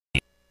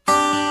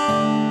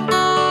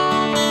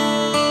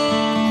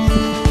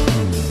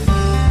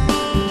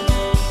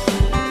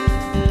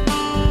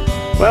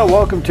Well,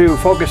 welcome to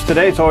Focus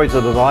Today. It's always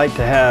a delight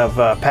to have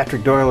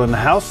Patrick Doyle in the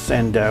house,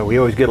 and we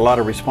always get a lot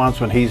of response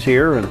when he's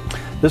here. And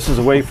this is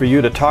a way for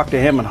you to talk to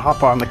him and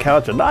hop on the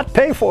couch and not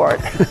pay for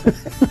it.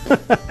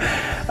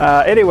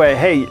 Anyway,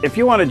 hey, if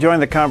you want to join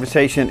the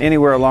conversation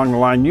anywhere along the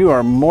line, you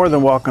are more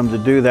than welcome to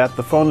do that.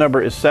 The phone number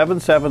is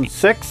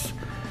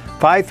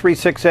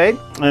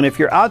 776-5368. And if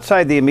you're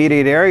outside the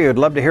immediate area, I'd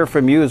love to hear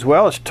from you as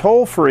well. It's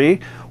toll-free,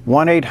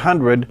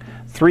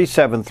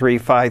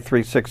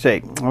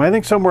 1-800-373-5368. And I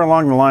think somewhere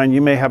along the line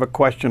you may have a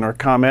question or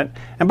comment.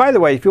 And by the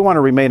way, if you want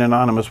to remain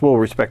anonymous, we'll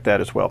respect that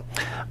as well.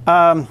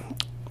 All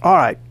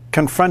right,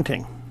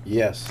 confronting.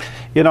 Yes.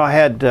 You know, I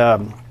had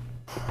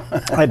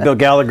Bill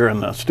Gallagher in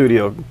the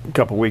studio a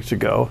couple weeks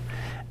ago,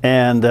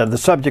 and the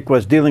subject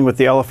was dealing with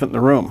the elephant in the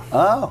room.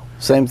 Oh,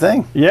 same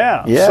thing.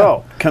 Yeah.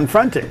 So,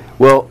 confronting.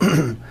 Well,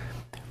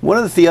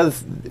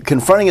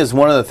 confronting is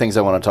one of the things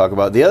I want to talk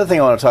about. The other thing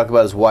I want to talk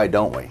about is why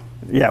don't we?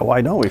 Yeah, why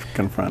don't we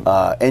confront?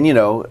 And you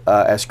know,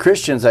 as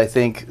Christians, I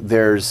think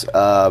there's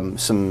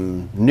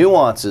some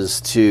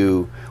nuances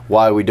to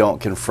why we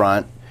don't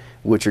confront,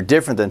 which are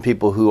different than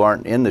people who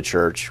aren't in the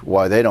church,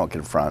 why they don't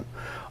confront.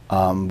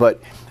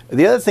 But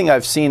the other thing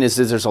I've seen is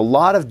that there's a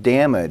lot of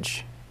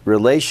damage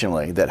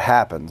relationally that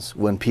happens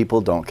when people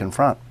don't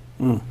confront.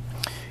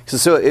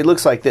 So it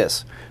looks like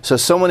this. So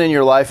someone in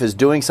your life is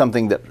doing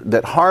something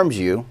that harms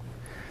you.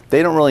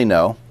 They don't really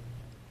know,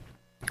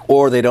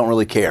 or they don't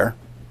really care.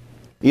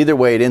 Either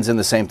way, it ends in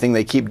the same thing.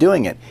 They keep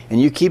doing it.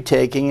 And you keep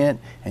taking it,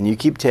 and you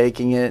keep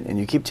taking it, and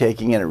you keep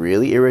taking it. It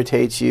really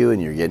irritates you,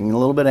 and you're getting a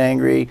little bit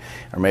angry,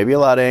 or maybe a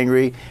lot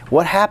angry.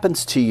 What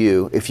happens to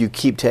you if you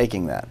keep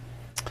taking that?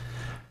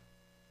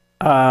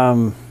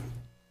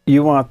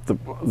 You want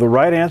the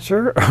right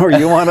answer, or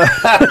you want to...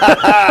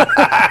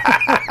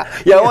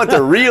 Yeah, I want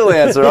the real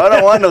answer. I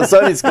don't want no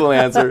Sunday school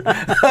answer.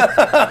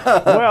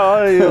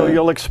 Well,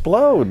 you'll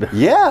explode.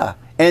 Yeah.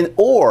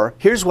 Or,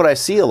 here's what I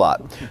see a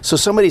lot. So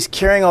somebody's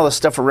carrying all this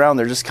stuff around,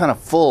 they're just kind of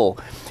full,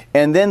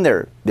 and then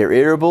they're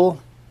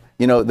irritable.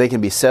 You know, they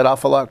can be set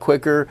off a lot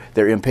quicker.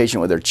 They're impatient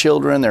with their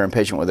children. They're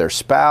impatient with their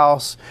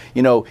spouse.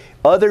 You know,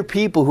 other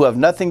people who have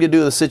nothing to do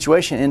with the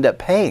situation end up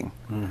paying.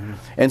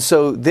 And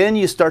so then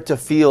you start to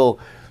feel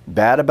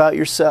bad about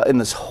yourself, and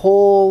this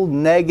whole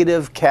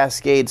negative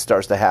cascade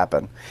starts to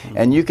happen.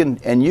 And you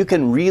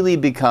can really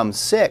become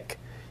sick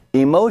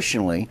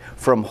emotionally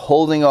from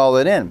holding all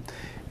that in.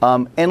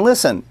 And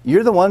listen,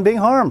 you're the one being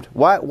harmed.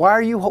 Why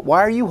are you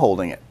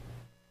holding it?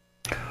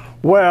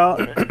 Well,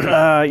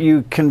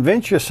 you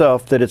convince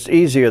yourself that it's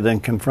easier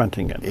than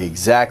confronting it.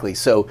 Exactly.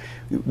 So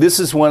this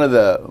is one of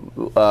the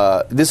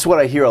this is what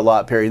I hear a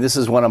lot, Perry. This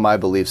is one of my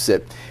beliefs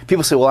that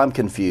people say, "Well, I'm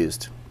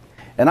confused,"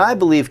 and I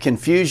believe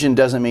confusion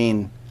doesn't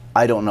mean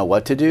I don't know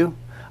what to do.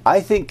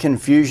 I think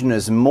confusion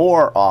is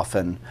more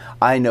often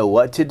I know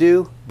what to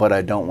do, but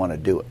I don't want to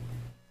do it.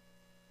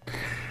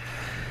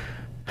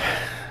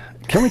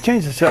 Can we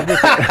change the subject?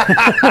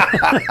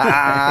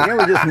 Can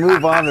we just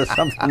move on to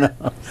something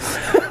else?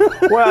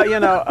 Well, you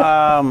know,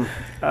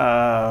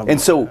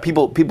 and so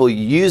people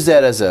use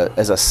that as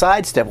a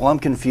sidestep. Well, I'm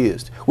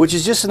confused, which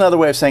is just another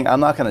way of saying I'm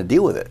not going to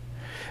deal with it,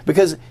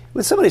 because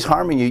when somebody's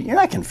harming you, you're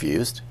not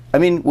confused. I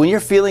mean, when you're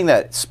feeling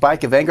that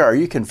spike of anger, are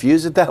you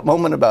confused at that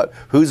moment about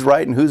who's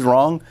right and who's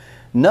wrong?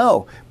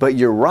 No, but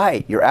you're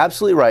right. You're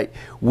absolutely right.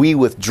 We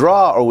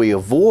withdraw or we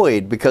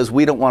avoid because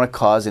we don't want to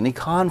cause any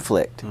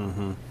conflict.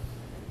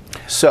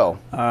 So,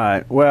 all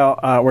right. Well,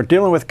 we're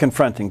dealing with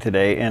confronting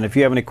today, and if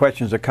you have any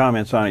questions or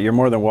comments on it, you're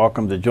more than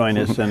welcome to join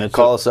us. And it's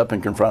call us up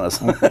and confront us.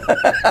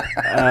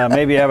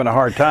 Maybe having a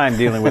hard time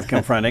dealing with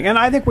confronting, and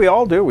I think we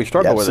all do. We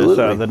struggle with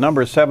it. The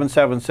number is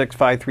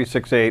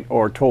 776-5368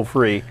 or toll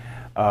free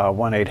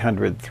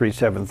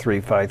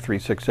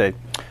 1-800-373-5368.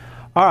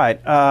 All right.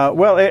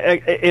 Well,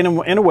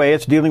 in a way,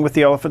 it's dealing with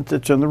the elephant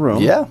that's in the room.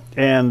 Yeah.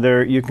 And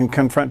you can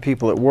confront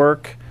people at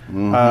work.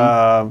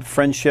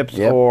 Friendships,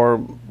 or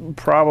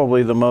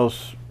probably the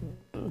most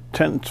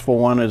tenseful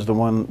one is the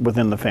one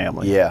within the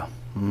family. Yeah.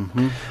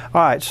 All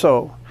right,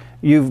 so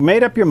you've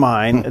made up your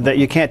mind that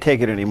you can't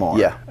take it anymore.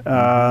 Yeah.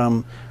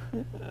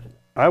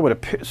 I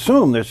would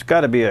assume there's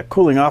got to be a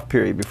cooling off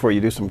period before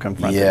you do some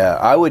confronting. Yeah,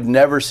 I would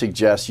never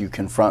suggest you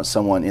confront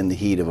someone in the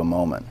heat of a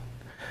moment,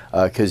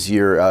 because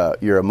your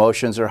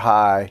emotions are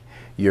high.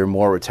 You're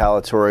more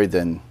retaliatory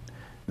than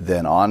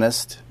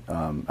honest.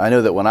 I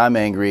know that when I'm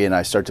angry and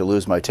I start to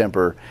lose my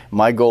temper,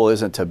 my goal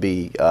isn't to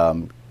be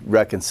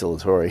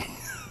reconciliatory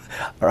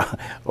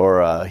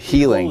or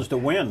healing. My goal is to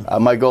win.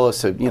 My goal is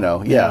to,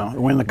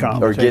 win the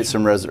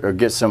conversation, or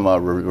get some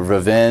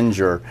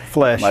revenge or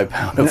flesh. My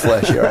pound of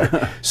flesh.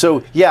 Right?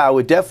 So yeah, I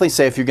would definitely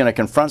say if you're going to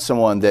confront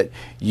someone that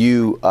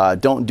you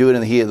don't do it in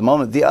the heat of the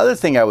moment. The other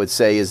thing I would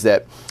say is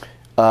that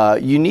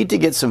you need to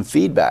get some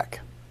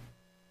feedback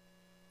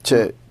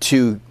to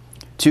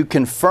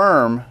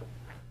confirm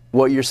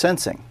what you're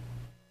sensing.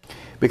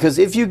 Because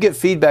if you get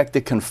feedback to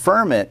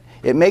confirm it,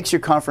 it makes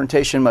your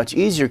confrontation much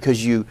easier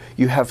because you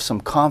have some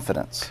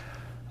confidence.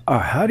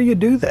 How do you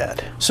do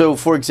that? So,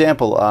 for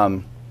example,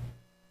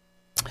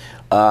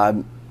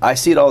 I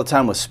see it all the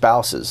time with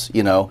spouses.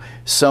 You know,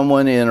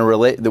 someone in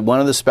a one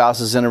of the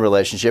spouses in a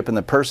relationship, and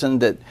the person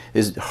that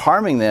is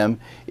harming them,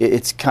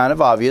 it's kind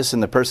of obvious.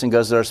 And the person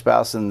goes to their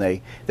spouse and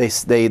they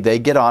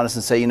get honest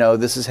and say, you know,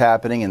 this is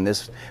happening, and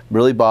this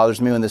really bothers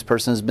me when this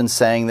person has been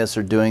saying this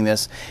or doing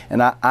this,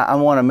 and I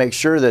want to make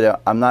sure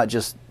that I'm not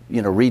just,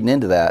 you know, reading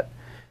into that.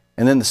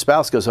 And then the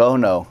spouse goes, oh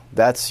no,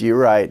 you're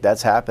right,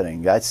 that's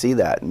happening. I see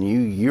that,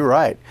 and you're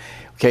right.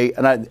 Okay,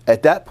 and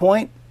at that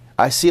point,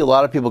 I see a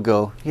lot of people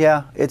go,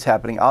 yeah, it's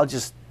happening.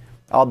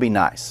 I'll be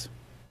nice.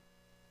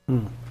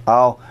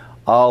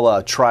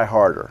 I'll try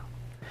harder.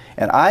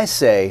 And I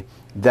say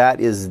that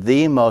is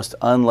the most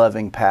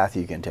unloving path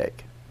you can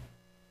take.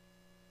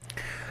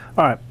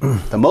 All right.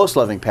 The most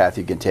loving path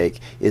you can take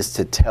is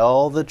to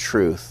tell the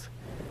truth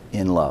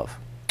in love.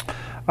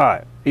 All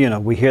right. You know,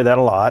 we hear that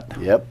a lot.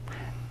 Yep.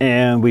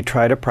 And we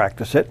try to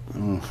practice it.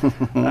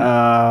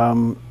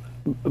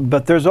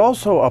 But there's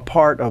also a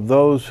part of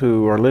those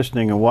who are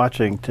listening and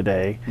watching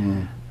today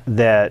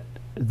that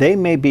they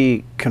may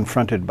be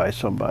confronted by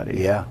somebody.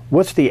 Yeah.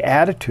 What's the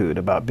attitude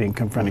about being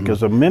confronted? Because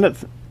the minute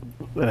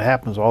it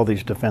happens, all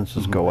these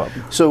defenses go up.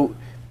 So,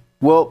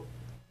 well,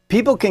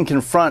 people can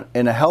confront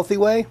in a healthy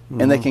way,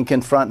 and they can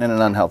confront in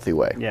an unhealthy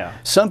way. Yeah.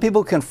 Some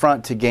people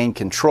confront to gain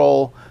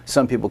control.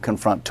 Some people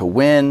confront to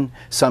win.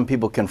 Some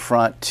people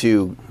confront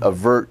to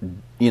avert,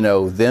 you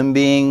know, them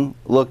being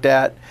looked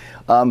at.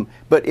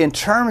 But in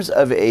terms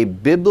of a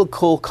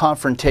biblical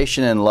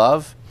confrontation in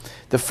love,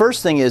 the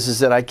first thing is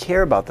that I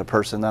care about the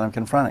person that I'm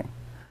confronting.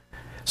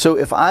 So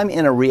if I'm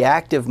in a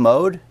reactive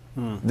mode,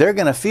 they're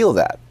going to feel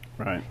that.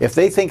 Right. If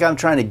they think I'm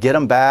trying to get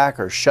them back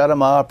or shut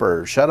them up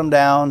or shut them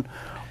down,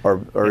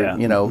 or Yeah.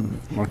 you know,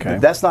 Okay.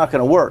 that's not going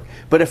to work.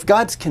 But if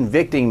God's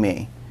convicting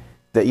me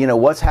that, you know,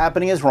 what's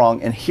happening is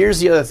wrong, and here's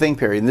the other thing,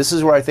 Perry, and this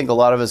is where I think a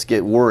lot of us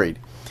get worried,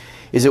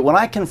 is that when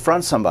I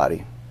confront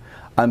somebody,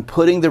 I'm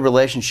putting the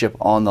relationship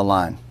on the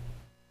line.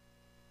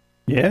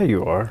 Yeah,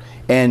 you are.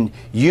 And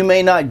you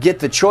may not get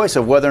the choice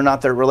of whether or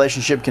not their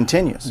relationship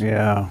continues.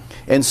 Yeah.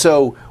 And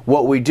so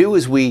what we do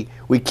is we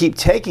keep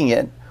taking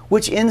it,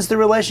 which ends the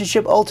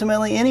relationship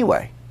ultimately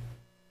anyway.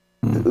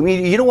 I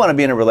mean, you don't want to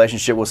be in a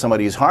relationship with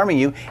somebody who's harming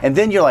you, and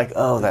then you're like,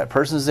 oh, that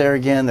person's there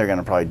again, they're going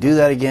to probably do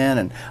that again,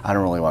 and I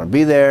don't really want to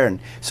be there. And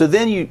so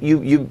then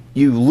you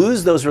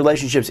lose those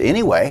relationships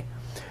anyway.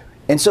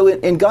 And so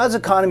in God's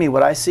economy,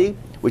 what I see,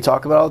 we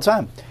talk about all the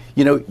time,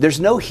 you know, there's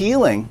no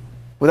healing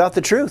without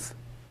the truth.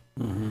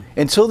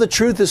 Until the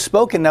truth is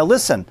spoken. Now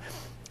listen,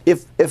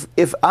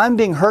 if I'm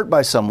being hurt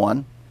by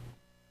someone,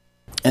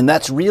 and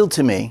that's real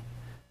to me,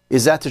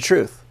 is that the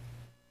truth?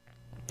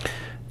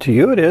 To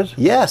you it is.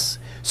 Yes.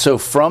 So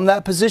from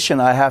that position,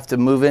 I have to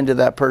move into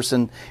that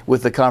person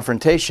with the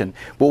confrontation.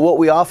 But what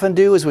we often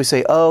do is we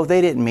say, oh,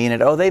 they didn't mean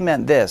it. Oh, they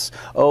meant this.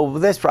 Oh,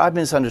 this, I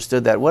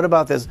misunderstood that. What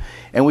about this?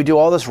 And we do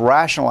all this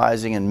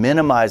rationalizing and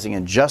minimizing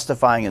and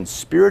justifying and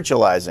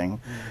spiritualizing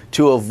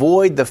to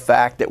avoid the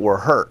fact that we're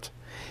hurt.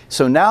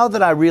 So now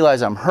that I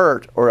realize I'm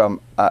hurt or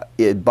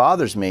it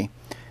bothers me,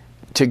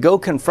 to go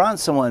confront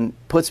someone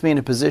puts me in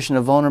a position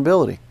of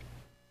vulnerability.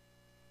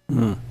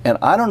 And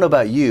I don't know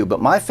about you,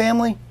 but my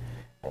family,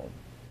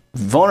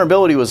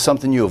 vulnerability was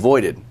something you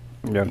avoided.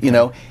 Okay. You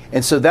know,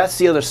 and so that's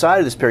the other side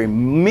of this, Perry.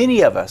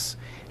 Many of us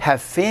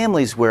have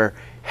families where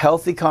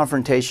healthy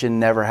confrontation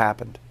never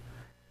happened.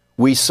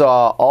 We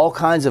saw all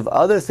kinds of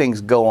other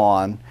things go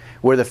on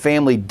where the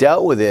family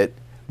dealt with it,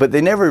 but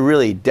they never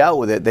really dealt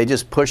with it. They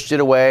just pushed it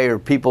away, or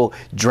people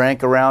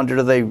drank around it,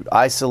 or they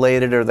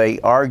isolated, or they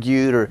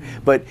argued.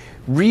 But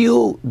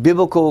real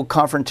biblical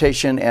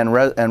confrontation and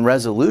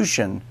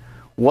resolution,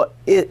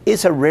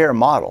 it's a rare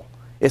model.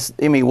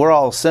 I mean, we're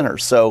all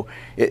sinners, so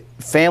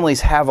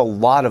families have a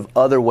lot of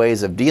other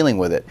ways of dealing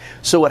with it.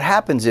 So what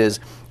happens is,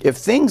 if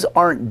things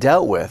aren't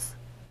dealt with,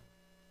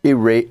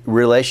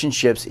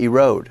 relationships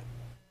erode.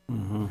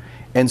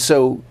 And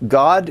so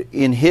God,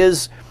 in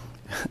His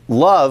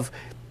love,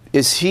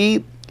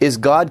 is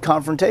God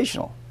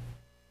confrontational?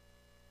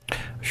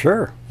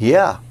 Sure.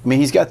 Yeah. I mean,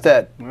 He's got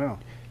that. Wow.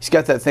 He's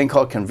got that thing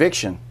called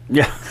conviction.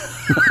 Yeah.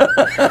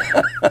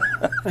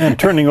 And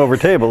turning over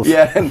tables.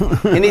 Yeah,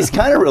 and He's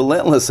kind of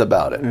relentless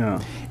about it.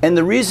 Yeah. And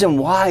the reason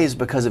why is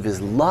because of His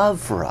love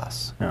for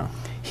us. Yeah.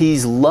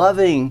 He's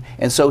loving,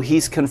 and so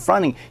He's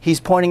confronting. He's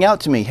pointing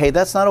out to me, hey,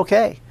 that's not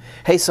okay.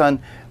 Hey,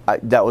 son,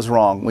 that was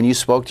wrong. When you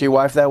spoke to your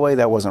wife that way,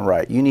 that wasn't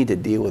right. You need to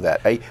deal with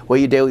that. Hey, well,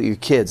 you deal with your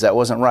kids, that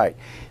wasn't right.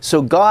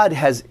 So God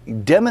has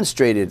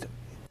demonstrated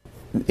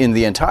in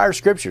the entire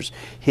Scriptures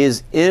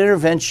His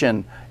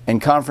intervention and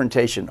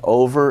confrontation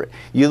over.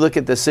 You look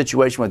at the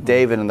situation with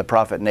David and the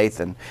prophet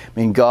Nathan. I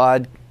mean,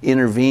 God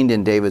intervened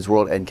in David's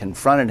world and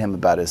confronted him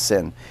about his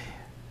sin.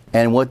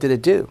 And what did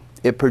it do?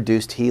 It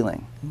produced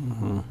healing.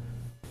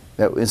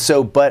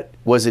 But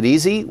was it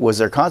easy? Was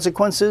there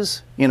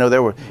consequences? You know,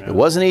 it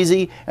wasn't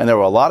easy, and there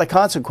were a lot of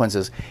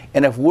consequences.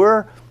 And if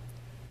we're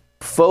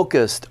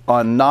focused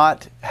on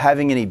not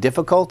having any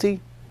difficulty,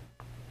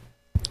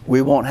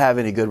 we won't have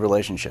any good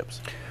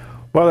relationships.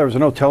 Well, there was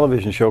an old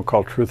television show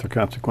called Truth or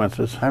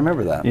Consequences. I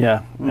remember that.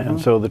 Yeah,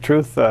 and so the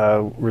truth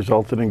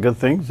resulted in good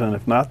things, and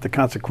if not, the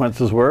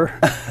consequences were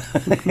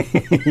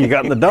you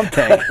got in the dump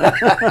tank.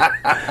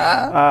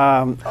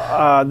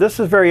 This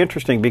is very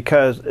interesting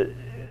because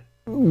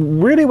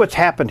really what's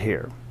happened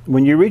here,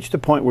 when you reach the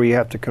point where you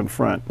have to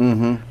confront,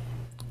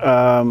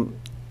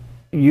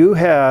 you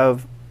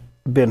have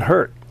been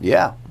hurt.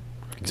 Yeah,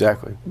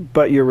 exactly.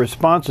 But your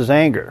response is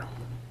anger.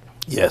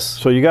 Yes.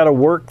 So you got to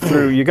work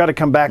through. You got to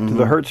come back to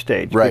the hurt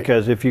stage, Right.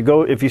 because if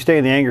you stay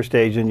in the anger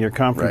stage, then your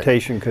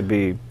confrontation could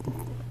be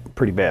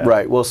pretty bad.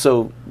 Right. Well,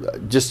 so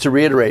just to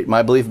reiterate,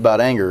 my belief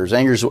about anger is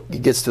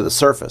it gets to the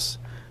surface,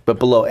 but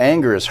below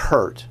anger is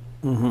hurt,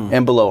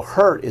 and below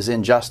hurt is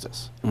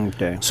injustice.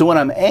 Okay. So when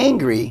I'm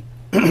angry,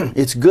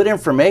 it's good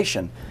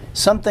information.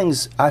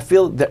 I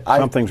feel that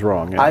Something's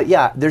wrong. Yeah.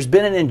 Yeah, there's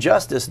been an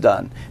injustice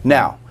done.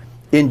 Now,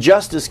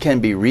 injustice can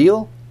be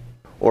real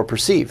or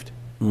perceived.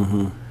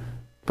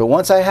 But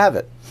once I have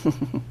it,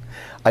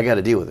 I got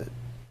to deal with it,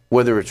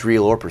 whether it's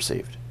real or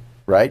perceived,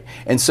 right?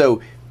 And so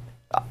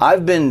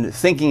I've been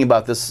thinking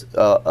about this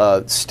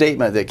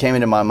statement that came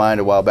into my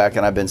mind a while back,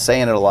 and I've been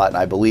saying it a lot, and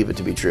I believe it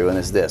to be true, and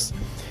it's this.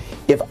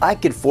 If I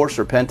could force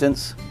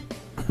repentance,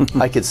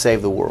 I could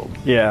save the world.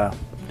 Yeah.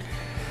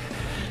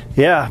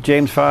 Yeah,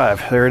 James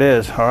 5. There it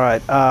is. All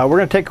right. We're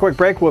going to take a quick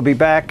break. We'll be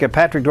back.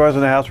 Patrick Doyle's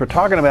in the house. We're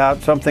talking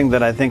about something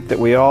that I think that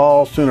we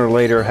all sooner or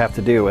later have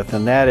to deal with,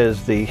 and that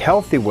is the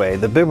healthy way,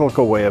 the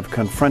biblical way of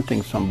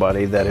confronting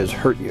somebody that has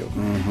hurt you.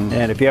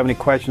 And if you have any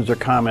questions or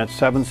comments,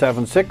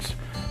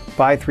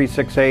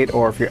 776-5368,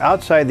 or if you're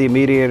outside the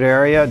immediate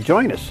area,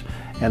 join us.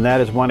 And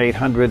that is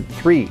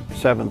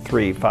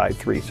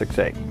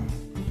 1-800-373-5368.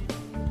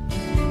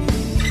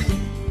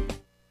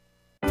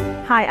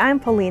 Hi, I'm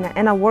Paulina,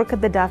 and I work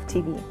at the Dove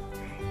TV.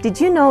 Did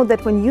you know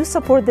that when you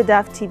support the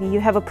Dove TV, you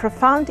have a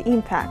profound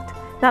impact,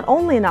 not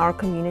only in our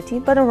community,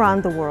 but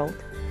around the world?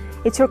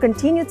 It's your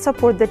continued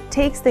support that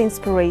takes the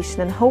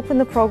inspiration and hope in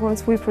the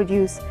programs we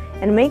produce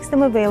and makes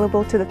them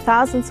available to the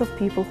thousands of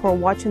people who are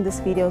watching these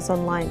videos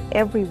online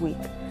every week.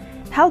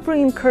 Help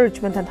bring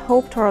encouragement and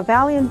hope to our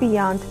valley and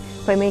beyond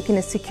by making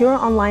a secure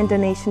online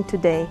donation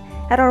today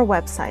at our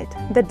website,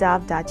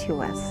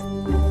 thedove.us.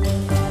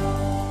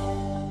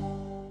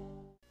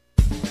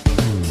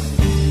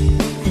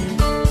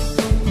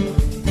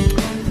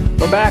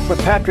 We're back with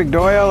Patrick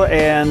Doyle,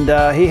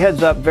 and he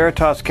heads up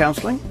Veritas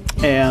Counseling.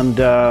 And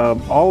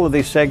all of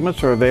these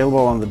segments are available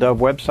on the Dove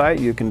website.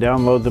 You can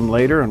download them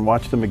later and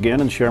watch them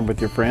again and share them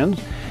with your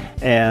friends.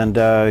 And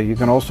you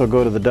can also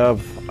go to the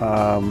Dove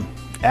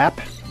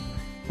app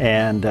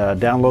and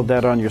download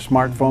that on your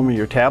smartphone or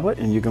your tablet,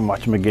 and you can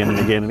watch them again and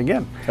again and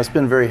again. That's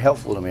been very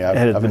helpful to me.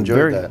 I've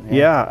enjoyed that.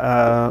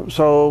 Yeah,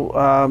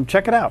 so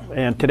check it out.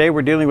 And today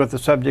we're dealing with the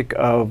subject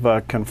of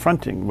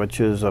confronting, which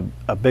is a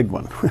big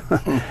one.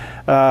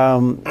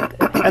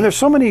 And there's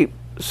so many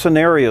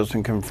scenarios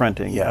in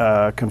confronting.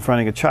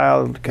 Confronting a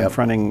child,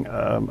 confronting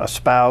a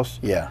spouse,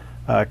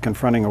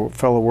 confronting a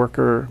fellow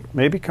worker,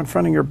 maybe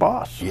confronting your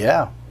boss.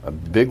 Yeah, a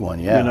big one,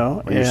 yeah. You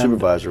know, or your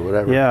supervisor,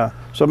 whatever. Yeah.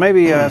 So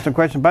maybe some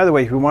questions. By the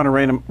way, if you want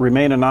to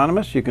remain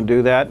anonymous, you can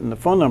do that. And the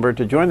phone number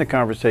to join the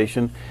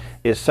conversation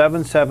is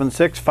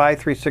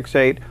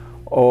 776-5368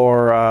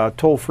 or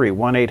toll free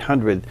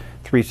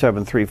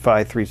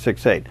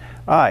 1-800-373-5368.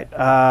 All right.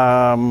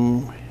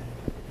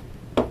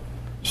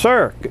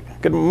 Sir,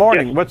 good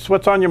morning. Yes.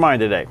 What's on your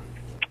mind today?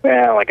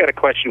 Well, I got a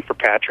question for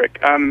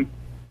Patrick.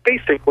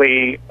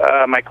 Basically,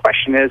 my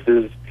question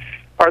is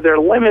are there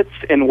limits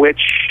in which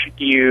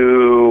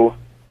you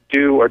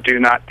do or do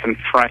not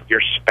confront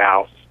your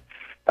spouse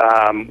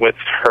with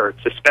hurts,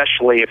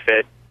 especially if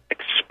it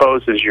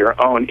exposes your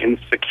own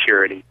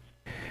insecurity?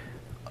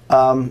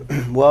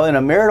 Well, in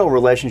a marital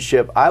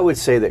relationship, I would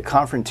say that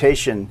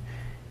confrontation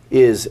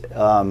is,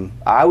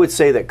 I would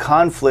say that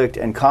conflict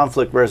and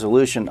conflict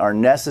resolution are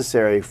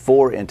necessary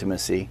for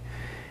intimacy.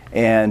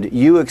 And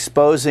you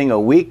exposing a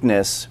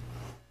weakness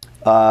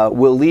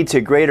will lead to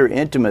greater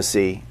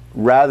intimacy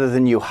rather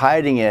than you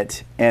hiding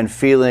it and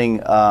feeling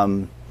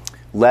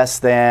less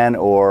than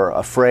or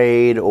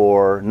afraid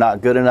or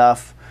not good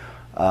enough.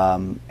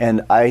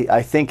 And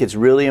I think it's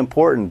really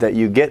important that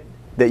you get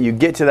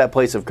to that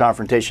place of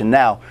confrontation.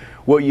 Now,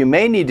 what you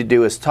may need to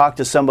do is talk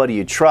to somebody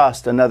you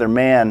trust, another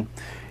man,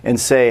 and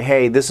say,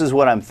 hey, this is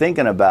what I'm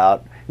thinking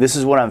about, this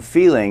is what I'm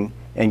feeling,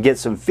 and get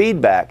some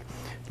feedback.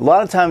 A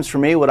lot of times for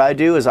me, what I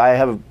do is I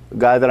have a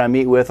guy that I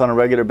meet with on a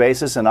regular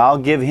basis, and I'll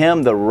give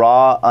him the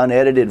raw,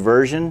 unedited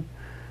version,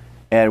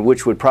 and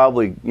which would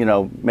probably,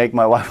 make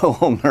my wife a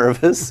little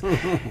nervous.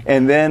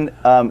 And then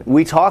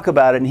we talk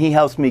about it, and he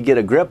helps me get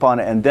a grip on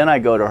it, and then I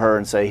go to her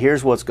and say,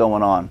 here's what's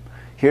going on.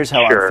 Here's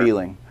how I'm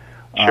feeling.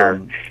 Sure.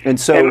 And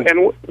so...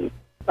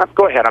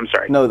 go ahead, I'm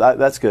sorry. No,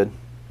 that's good.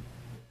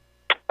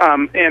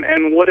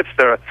 And what if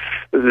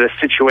the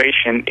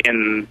situation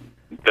in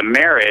the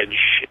marriage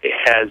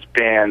has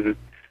been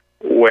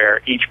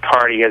where each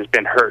party has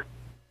been hurt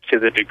to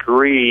the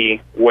degree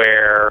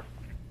where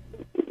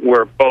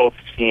we're both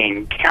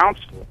seeing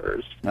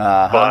counselors,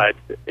 but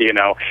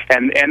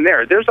and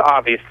there's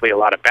obviously a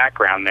lot of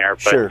background there,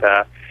 but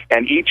sure.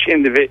 And each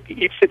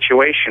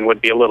situation would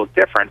be a little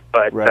different,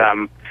 but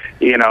right.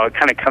 It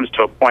kind of comes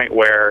to a point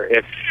where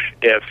if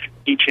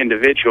each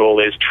individual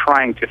is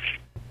trying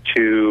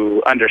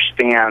to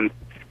understand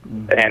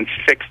and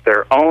fix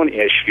their own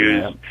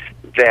issues,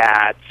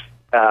 that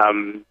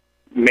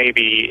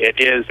maybe it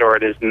is or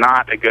it is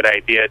not a good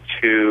idea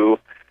to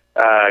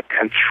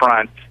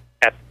confront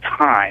at the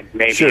time.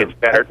 Maybe sure. it's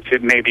better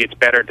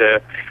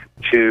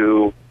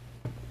to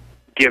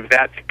give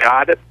that to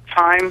God at the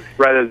time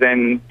rather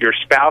than your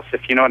spouse,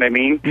 if you know what I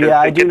mean. Yeah,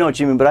 I do know what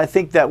you mean, but I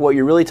think that what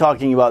you're really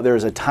talking about there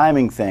is a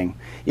timing thing.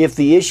 If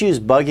the issue is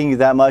bugging you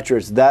that much, or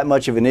it's that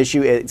much of an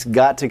issue, it's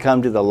got to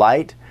come to the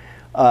light,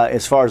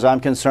 as far as I'm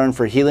concerned,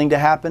 for healing to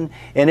happen.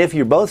 And if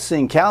you're both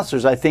seeing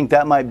counselors, I think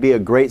that might be a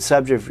great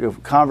subject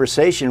of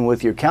conversation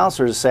with your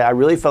counselor to say, I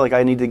really feel like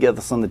I need to get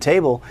this on the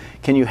table.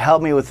 Can you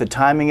help me with the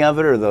timing of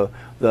it, or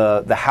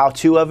the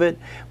how-to of it?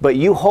 But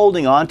you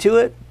holding on to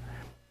it,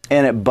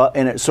 and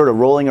it sort of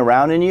rolling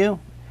around in you,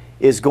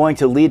 is going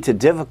to lead to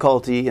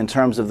difficulty in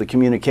terms of the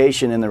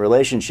communication in the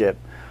relationship.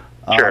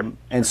 Sure.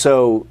 And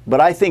so,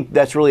 but I think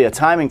that's really a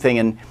timing thing.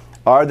 And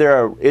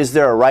is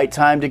there a right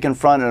time to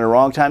confront and a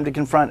wrong time to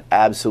confront?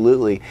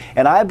 Absolutely.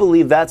 And I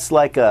believe that's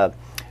like a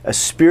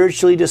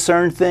spiritually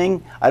discerned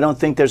thing. I don't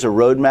think there's a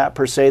roadmap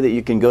per se that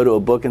you can go to a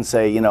book and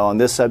say, on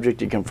this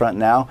subject you confront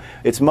now.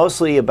 It's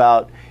mostly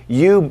about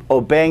you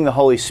obeying the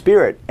Holy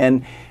Spirit.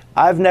 And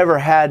I've never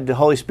had the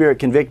Holy Spirit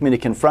convict me to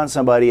confront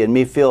somebody and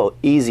me feel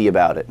easy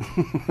about it.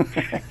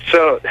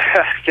 So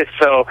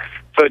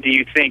do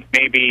you think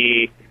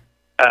maybe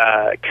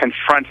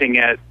confronting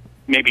it,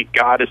 maybe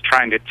God is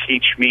trying to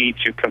teach me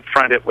to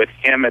confront it with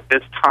Him at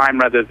this time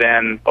rather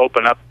than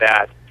open up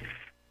that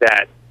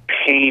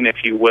pain, if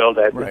you will,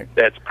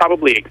 that's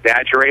probably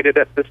exaggerated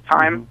at this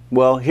time?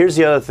 Well, here's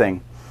the other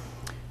thing.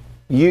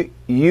 You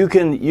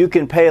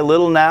can pay a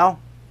little now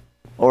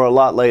or a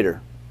lot later.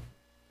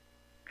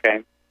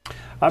 Okay.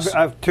 I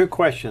have two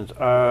questions.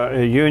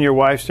 Are you and your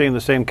wife seeing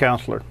the same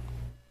counselor?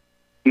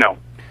 No.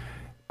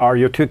 Are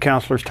your two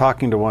counselors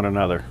talking to one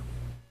another?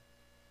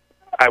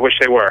 I wish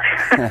they were.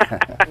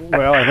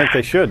 Well, I think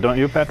they should, don't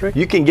you, Patrick?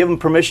 You can give them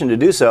permission to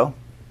do so.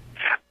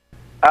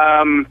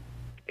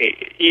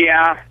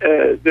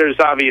 There's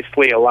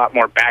obviously a lot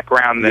more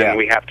background than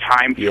we have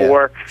time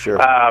for. Sure.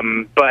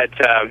 But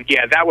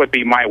that would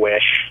be my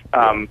wish.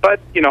 But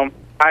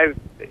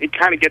it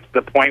kind of gets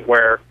to the point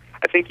where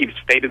I think you've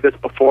stated this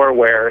before,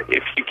 where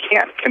if you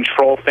can't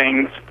control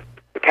things,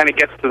 it kind of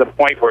gets to the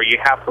point where you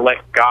have to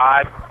let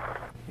God.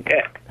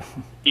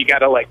 You got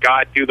to let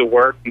God do the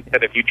work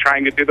instead of you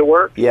trying to do the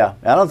work. Yeah,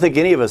 I don't think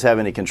any of us have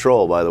any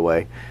control, by the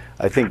way.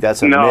 I think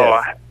that's a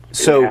myth.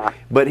 So,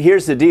 but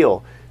here's the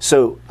deal.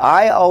 So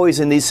I always,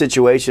 in these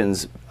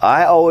situations,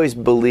 I always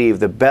believe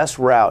the best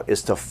route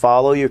is to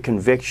follow your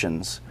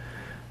convictions,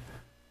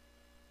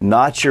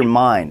 not your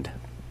mind.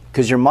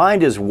 Because your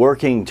mind is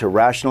working to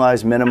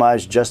rationalize,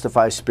 minimize,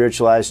 justify,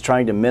 spiritualize,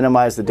 trying to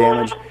minimize the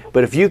damage.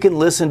 But if you can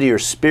listen to your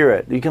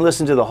spirit, you can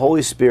listen to the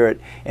Holy Spirit,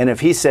 and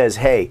if He says,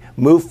 hey,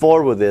 move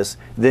forward with this,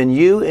 then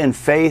you, in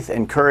faith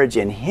and courage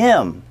in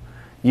Him,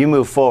 you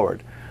move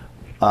forward.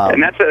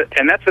 And that's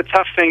a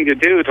tough thing to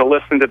do, to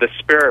listen to the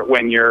Spirit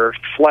when your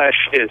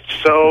flesh is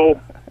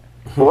so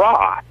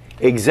raw.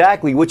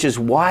 Exactly, which is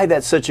why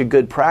that's such a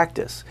good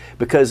practice.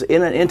 Because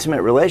in an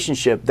intimate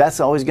relationship, that's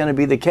always going to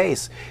be the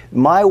case.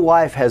 My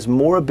wife has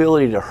more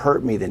ability to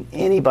hurt me than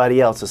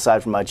anybody else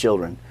aside from my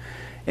children.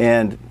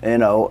 And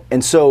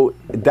so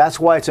that's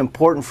why it's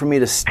important for me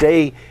to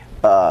stay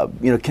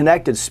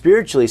connected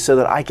spiritually so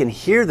that I can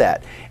hear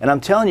that. And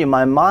I'm telling you,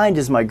 my mind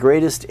is my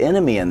greatest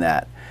enemy in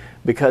that.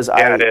 Because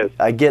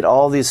I get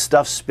all these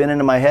stuff spinning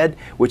in my head,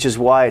 which is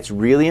why it's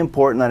really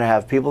important that I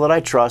have people that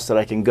I trust that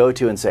I can go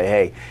to and say,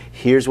 hey,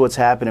 here's what's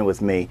happening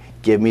with me.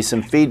 Give me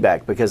some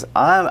feedback. Because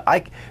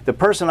the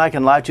person I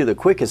can lie to the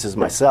quickest is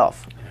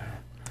myself.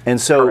 And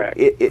so,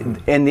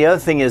 and the other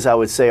thing is, I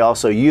would say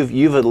also,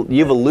 you've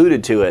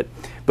alluded to it,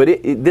 but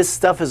this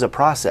stuff is a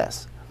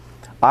process.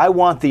 I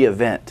want the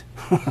event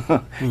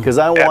because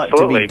I want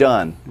to be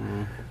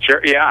done.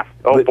 Sure, yeah.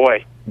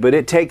 Boy. But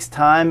it takes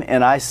time,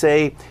 and I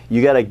say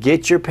you got to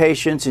get your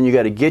patience and you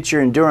got to get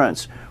your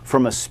endurance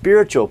from a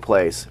spiritual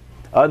place.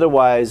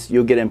 Otherwise,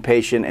 you'll get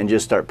impatient and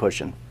just start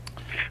pushing.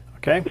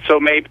 Okay. So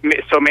maybe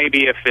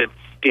if it's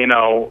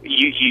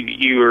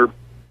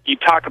you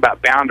talk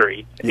about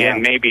boundaries,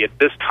 and maybe at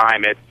this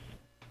time it's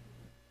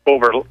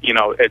over.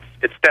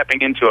 It's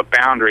stepping into a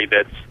boundary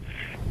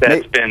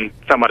that's been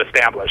somewhat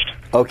established.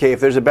 Okay,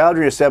 if there's a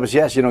boundary established,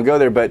 yes, you don't go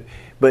there. But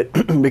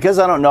because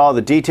I don't know all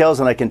the details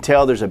and I can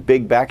tell there's a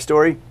big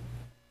backstory,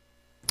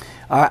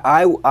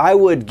 I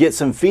would get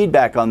some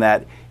feedback on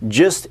that.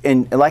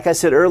 And like I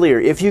said earlier,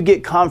 if you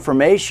get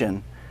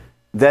confirmation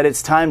that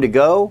it's time to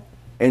go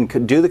and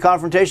do the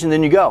confrontation,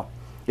 then you go.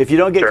 If you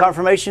don't get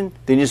confirmation,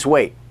 then you just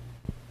wait.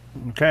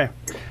 Okay.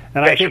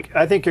 And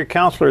I think your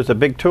counselor is a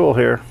big tool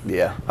here.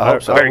 Yeah, I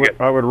hope so.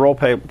 I would role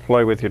play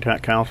with your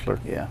counselor.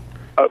 Yeah.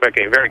 Oh,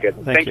 okay, very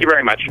good. Thank you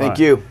very much. Thank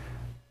you.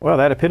 Well,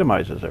 that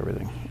epitomizes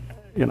everything.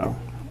 You know,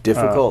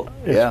 Difficult.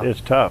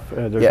 it's tough.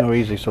 There's no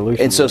easy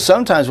solution. And so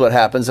sometimes what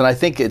happens, and I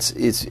think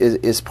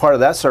it's part of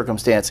that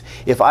circumstance,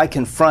 if I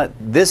confront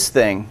this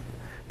thing,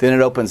 then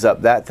it opens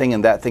up that thing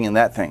and that thing and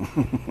that thing.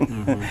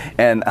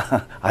 And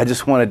I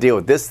just want to deal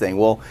with this thing.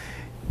 Well,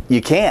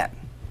 you can't.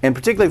 And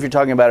particularly if you're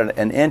talking about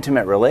an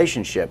intimate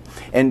relationship,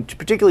 and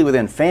particularly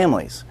within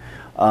families.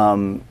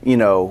 You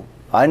know,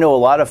 I know a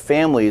lot of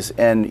families,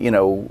 and you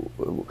know,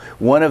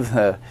 one of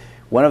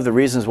the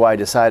reasons why I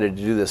decided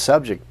to do this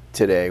subject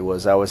today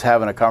was I was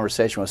having a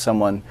conversation with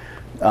someone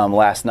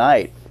last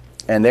night,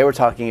 and they were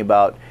talking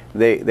about,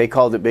 they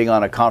called it being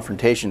on a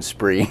confrontation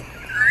spree.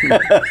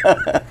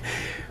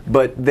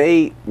 But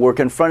they were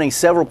confronting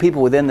several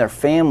people within their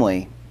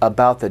family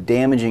about the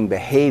damaging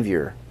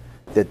behavior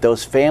that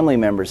those family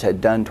members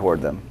had done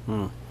toward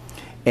them.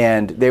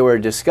 And they were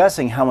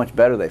discussing how much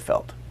better they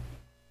felt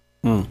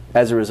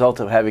as a result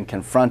of having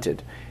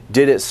confronted.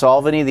 Did it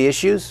solve any of the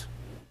issues?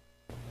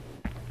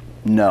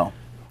 No.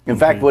 In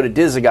fact, what it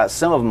did is it got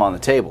some of them on the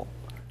table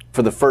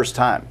for the first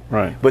time.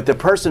 Right. But the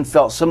person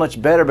felt so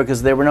much better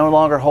because they were no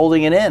longer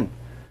holding it in.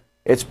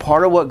 It's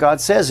part of what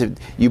God says. If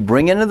you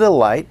bring it into the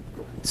light,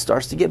 it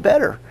starts to get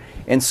better.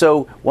 And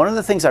so one of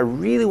the things I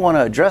really want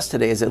to address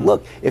today is that,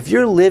 look, if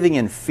you're living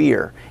in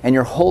fear and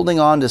you're holding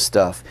on to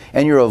stuff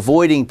and you're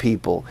avoiding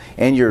people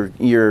and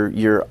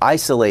you're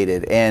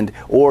isolated, and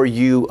or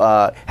you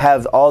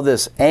have all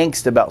this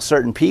angst about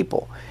certain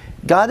people,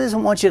 God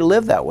doesn't want you to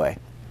live that way.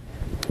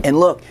 And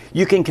look,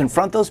 you can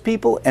confront those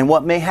people, and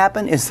what may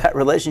happen is that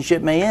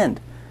relationship may end.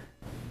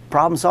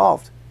 Problem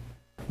solved.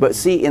 But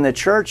see, in the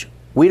church,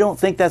 we don't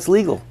think that's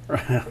legal.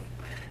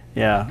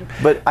 Yeah.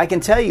 But I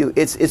can tell you,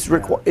 it's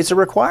a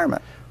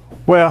requirement.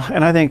 Well,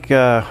 and I think,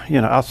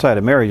 you know, outside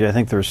of marriage, I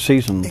think there's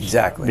seasons.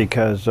 Exactly.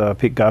 Because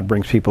God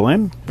brings people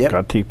in, Yep.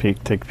 God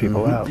takes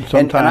people out.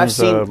 And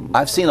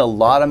I've seen a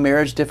lot of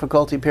marriage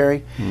difficulty,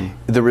 Perry,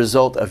 the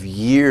result of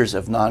years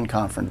of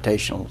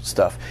non-confrontational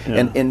stuff.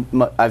 Yeah. And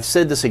I've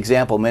said this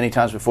example many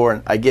times before,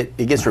 and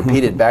it gets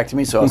repeated back to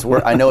me, so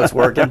I know it's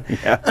working.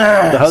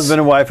 The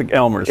husband and wife at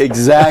Elmer's.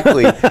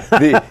 Exactly.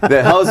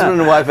 The husband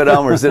and wife at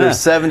Elmer's that are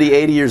 70,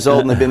 80 years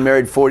old and they've been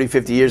married 40,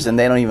 50 years and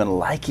they don't even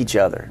like each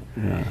other.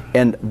 Yeah.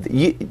 And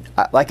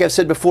like I've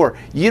said before,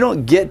 you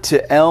don't get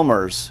to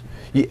Elmer's.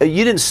 You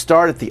didn't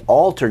start at the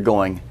altar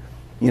going,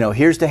 you know,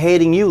 here's to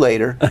hating you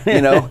later.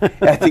 You know,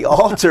 at the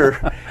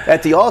altar,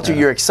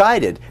 you're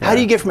excited. Yeah. How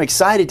do you get from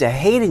excited to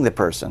hating the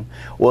person?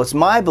 Well, it's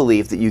my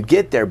belief that you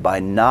get there by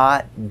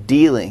not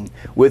dealing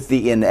with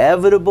the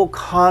inevitable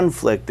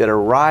conflict that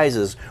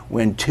arises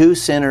when two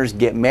sinners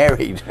get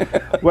married.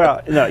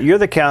 Well, no, you're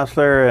the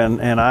counselor,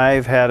 and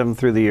I've had them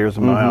through the years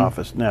in my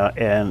office now.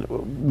 And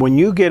when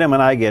you get them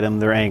and I get them,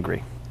 they're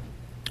angry.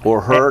 Or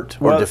hurt,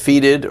 or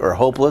defeated, or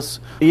hopeless.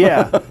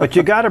 Yeah, but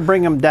you got to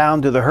bring them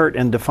down to the hurt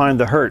and define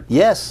the hurt.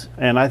 Yes.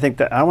 And I think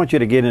that I want you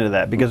to get into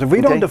that, because if we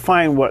don't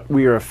define what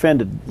we are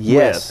offended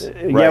with,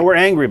 right. yeah, we're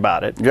angry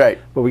about it. Right.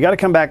 But we got to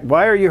come back.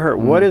 Why are you hurt?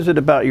 What is it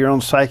about your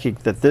own psychic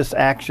that this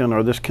action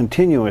or this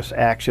continuous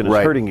action is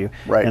hurting you?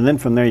 Right. And then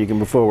from there you can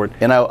move forward.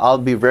 And I'll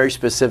be very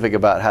specific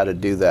about how to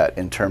do that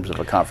in terms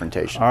of a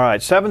confrontation. All right,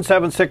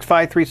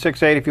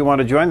 776-5368 if you want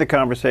to join the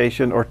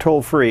conversation, or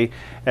toll free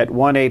at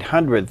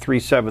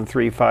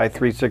 1-800-373-5368.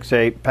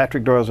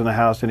 Patrick Doyle's in the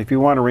house, and if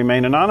you want to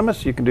remain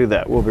anonymous, you can do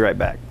that. We'll be right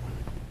back.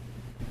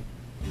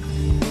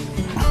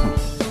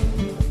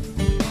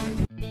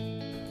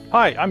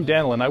 Hi, I'm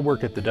Daniel, and I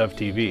work at the Dove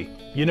TV.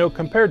 You know,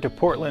 compared to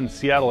Portland,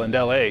 Seattle, and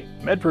LA,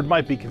 Medford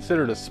might be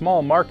considered a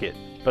small market,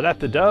 but at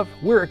the Dove,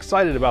 we're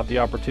excited about the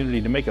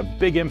opportunity to make a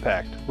big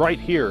impact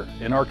right here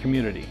in our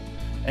community.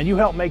 And you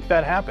help make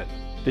that happen.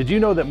 Did you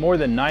know that more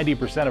than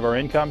 90% of our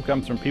income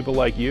comes from people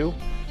like you?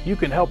 You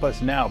can help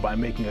us now by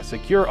making a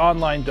secure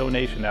online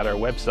donation at our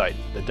website,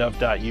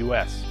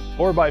 thedove.us,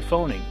 or by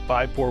phoning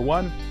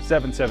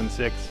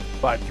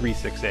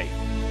 541-776-5368.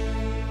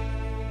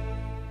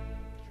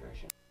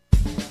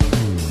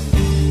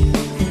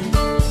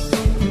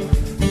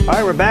 All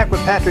right, we're back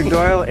with Patrick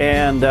Doyle,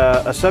 and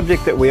a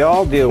subject that we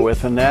all deal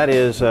with, and that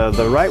is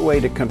the right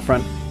way to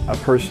confront a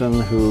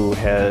person who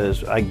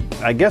has,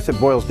 I guess it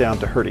boils down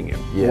to hurting you,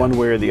 one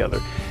way or the other.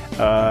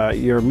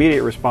 Your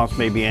immediate response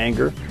may be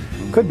anger.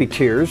 Could be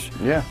tears,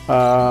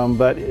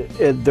 but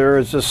there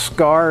is a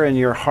scar in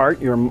your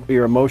heart, your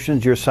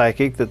emotions, your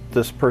psychic, that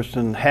this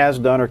person has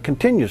done or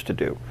continues to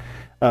do.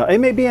 It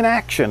may be an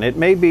action. It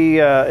may be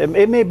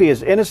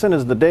as innocent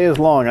as the day is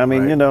long. I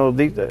mean, you know,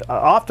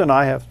 often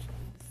I have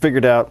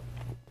figured out,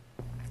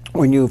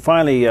 when you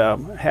finally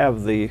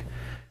have the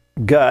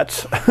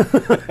guts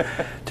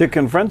to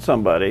confront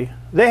somebody,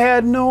 they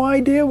had no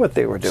idea what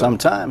they were doing.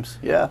 Sometimes,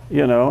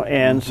 you know,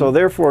 and so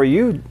therefore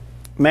you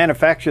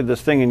manufactured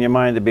this thing in your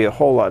mind to be a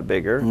whole lot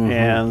bigger,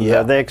 and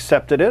they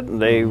accepted it,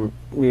 and they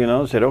you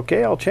know, said,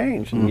 okay, I'll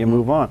change, and you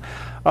move on.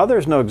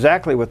 Others know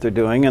exactly what they're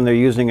doing, and they're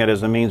using it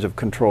as a means of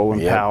control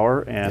and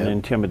power and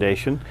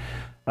intimidation,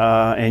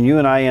 and you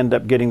and I end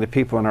up getting the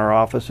people in our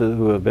offices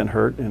who have been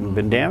hurt and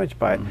been damaged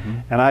by it.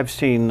 And I've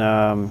seen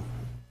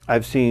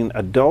I've seen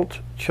adult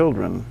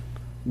children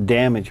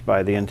damaged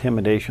by the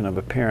intimidation of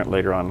a parent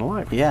later on in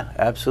life. Yeah,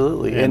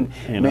 absolutely. And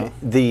you know,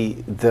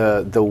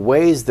 the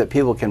ways that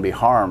people can be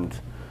harmed,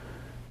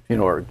 you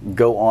know, or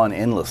go on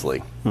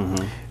endlessly.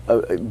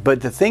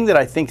 But the thing that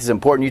I think is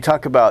important, you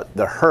talk about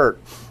the hurt,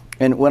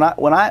 and when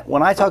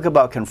I talk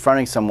about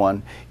confronting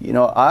someone, you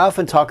know, I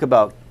often talk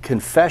about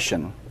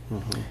confession,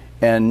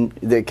 and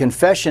the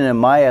confession, in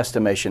my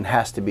estimation,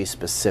 has to be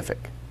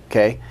specific.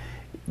 Okay,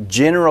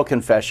 general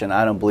confession,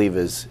 I don't believe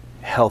is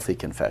healthy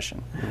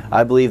confession.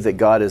 I believe that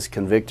God is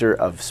convictor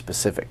of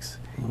specifics.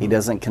 He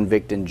doesn't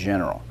convict in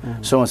general.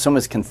 So when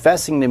someone's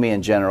confessing to me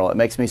in general, it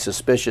makes me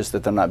suspicious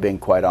that they're not being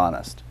quite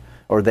honest,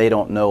 or they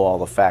don't know all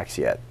the facts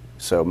yet.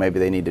 So maybe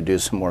they need to do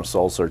some more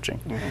soul searching.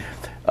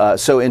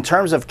 So in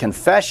terms of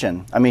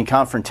confession, I mean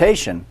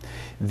confrontation,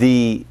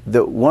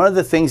 one of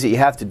the things that you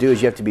have to do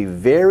is you have to be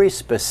very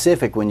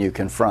specific when you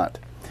confront.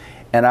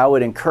 And I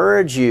would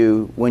encourage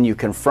you, when you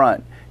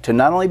confront, to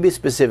not only be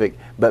specific,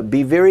 but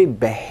be very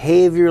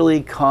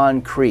behaviorally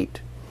concrete.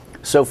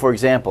 So for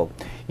example,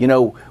 you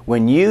know,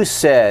 when you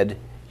said,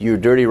 "You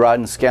dirty,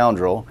 rotten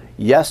scoundrel,"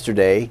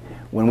 yesterday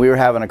when we were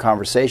having a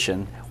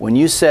conversation, when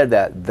you said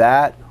that,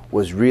 that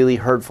was really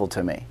hurtful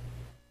to me.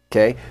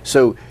 Okay?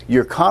 So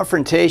your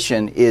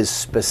confrontation is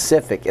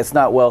specific. It's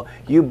not, "Well,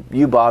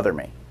 you bother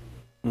me."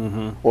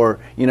 Or,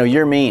 you know,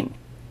 "You're mean."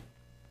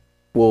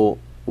 Well,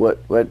 what,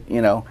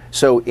 you know.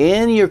 So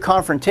in your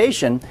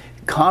confrontation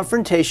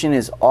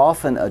is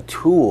often a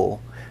tool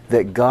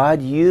that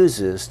God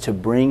uses to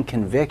bring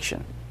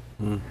conviction,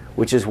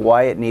 which is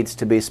why it needs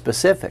to be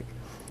specific.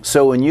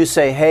 So when you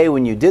say, "Hey,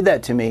 when you did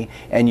that to me,"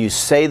 and you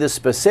say the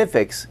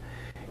specifics,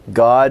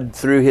 God,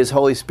 through His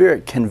Holy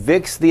Spirit,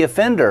 convicts the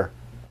offender.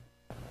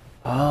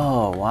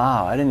 Oh,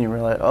 wow, I didn't even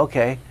realize.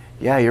 Okay,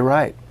 yeah, you're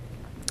right.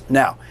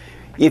 Now,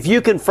 if you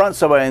confront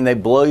somebody and they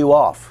blow you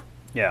off,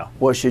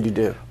 what should you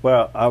do?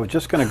 Well, I was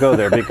just going to go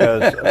there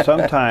because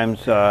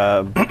sometimes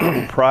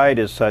pride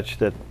is such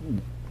that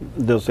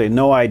they'll say,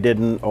 "No, I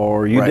didn't,"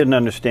 or "You didn't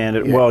understand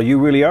it." Well, you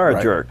really are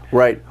a jerk.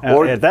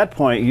 Or at that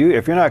point,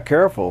 if you're not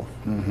careful,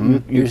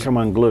 you come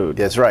unglued.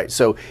 That's right.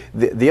 So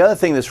the other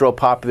thing that's real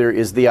popular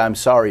is the "I'm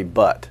sorry,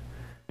 but,"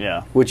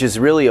 which is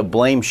really a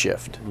blame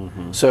shift.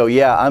 So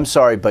yeah, I'm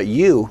sorry, but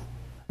you,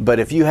 but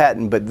if you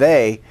hadn't, but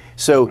they.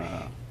 So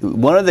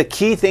one of the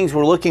key things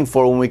we're looking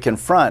for when we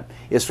confront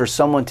is for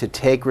someone to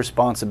take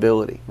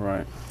responsibility.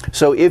 Right.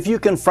 So if you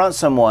confront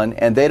someone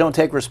and they don't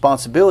take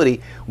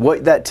responsibility,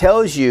 what that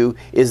tells you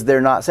is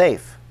they're not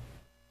safe.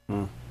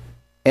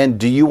 And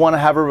do you want to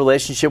have a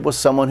relationship with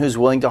someone who's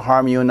willing to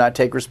harm you and not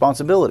take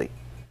responsibility?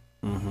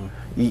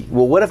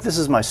 Well, what if this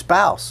is my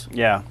spouse?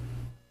 Yeah,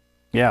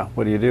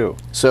 what do you do?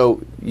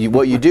 So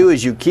what you do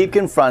is you keep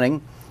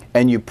confronting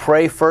and you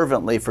pray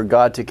fervently for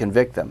God to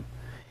convict them.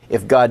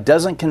 If God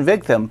doesn't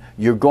convict them,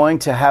 you're going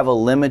to have a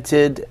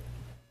limited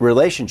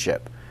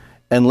relationship.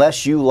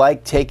 Unless you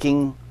like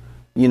taking,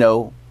 you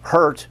know,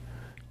 hurt,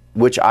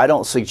 which I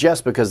don't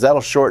suggest because that'll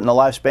shorten the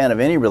lifespan of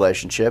any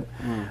relationship.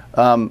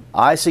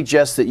 I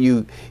suggest that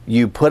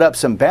you put up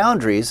some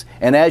boundaries,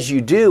 and as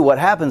you do, what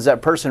happens,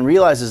 that person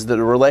realizes that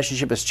the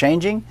relationship is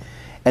changing,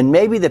 and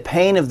maybe the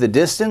pain of the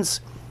distance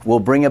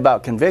will bring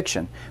about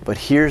conviction. But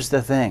here's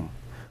the thing,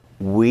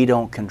 we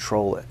don't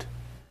control it.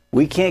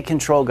 We can't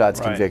control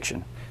God's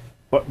conviction.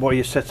 Well,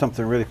 you said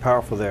something really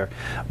powerful there.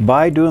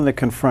 By doing the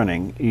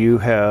confronting,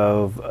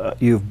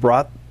 you've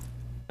brought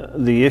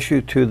the issue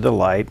to the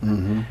light,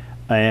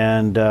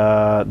 and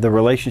the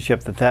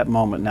relationship at that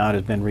moment now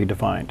has been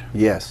redefined.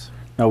 Yes.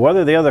 Now,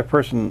 whether the other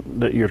person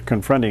that you're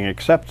confronting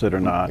accepts it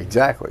or not,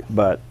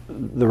 but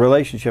the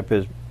relationship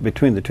is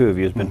between the two of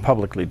you has been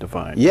publicly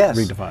defined,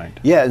 redefined.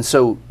 Yeah, and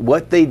so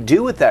what they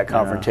do with that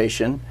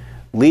confrontation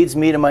leads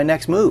me to my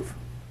next move.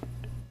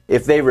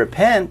 If they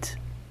repent,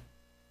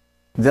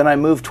 then I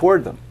move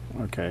toward them.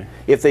 Okay.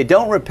 If they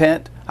don't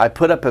repent, I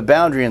put up a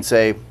boundary and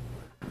say,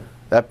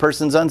 that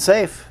person's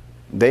unsafe.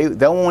 They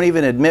won't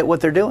even admit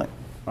what they're doing.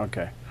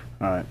 Okay.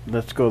 All right.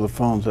 Let's go to the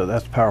phones.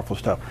 That's powerful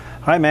stuff.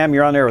 Hi, ma'am.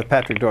 You're on there with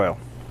Patrick Doyle.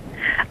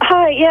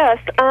 Hi. Yes.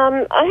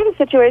 I have a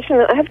situation.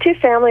 I have two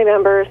family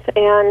members,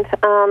 and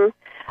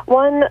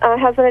one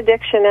has an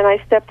addiction, and I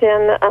stepped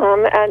in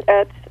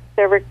at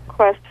their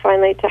request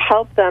finally to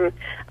help them,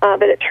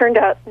 but it turned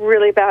out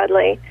really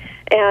badly.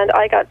 And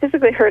I got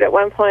physically hurt at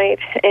one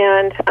point,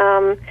 and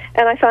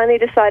I finally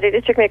decided,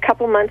 it took me a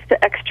couple months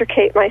to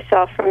extricate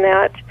myself from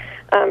that,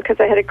 because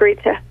I had agreed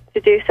to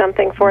do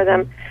something for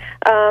them.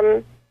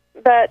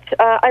 But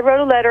I wrote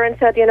a letter and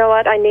said, you know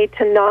what, I need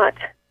to not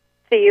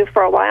see you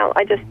for a while.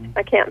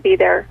 I can't be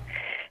there.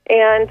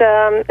 And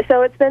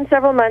so it's been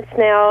several months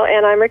now,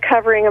 and I'm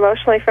recovering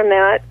emotionally from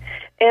that.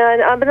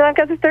 And but then I've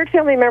got the third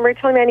family member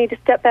telling me I need to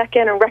step back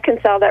in and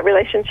reconcile that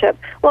relationship.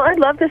 Well, I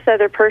love this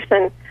other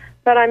person,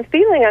 but I'm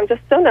feeling I'm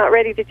just still not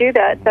ready to do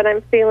that. But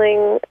I'm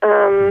feeling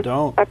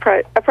a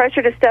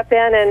pressure to step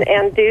in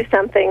and do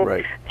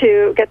something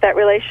to get that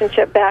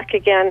relationship back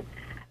again.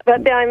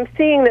 But I'm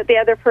seeing that the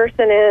other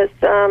person is,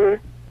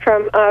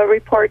 from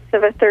reports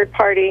of a third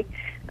party,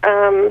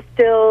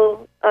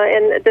 still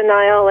in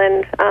denial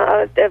and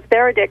of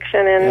their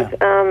addiction,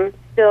 and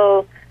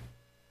still,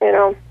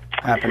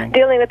 happening.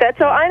 dealing with that.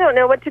 So I don't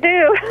know what to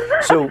do.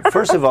 So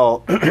first of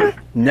all,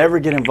 never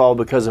get involved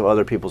because of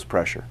other people's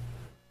pressure.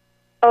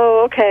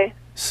 Oh, okay.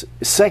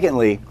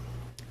 Secondly,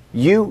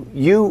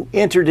 you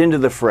entered into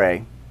the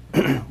fray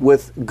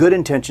with good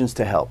intentions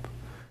to help,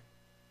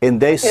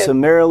 and they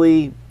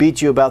summarily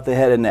beat you about the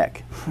head and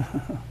neck,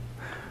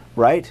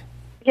 right?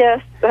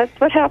 Yes, that's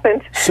what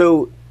happened.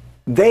 So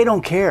they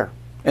don't care.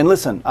 And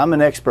listen, I'm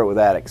an expert with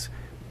addicts.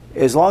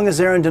 As long as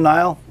they're in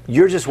denial,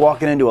 you're just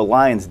walking into a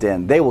lion's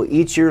den. They will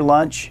eat your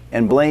lunch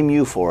and blame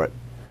you for it.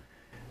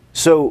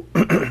 So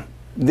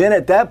then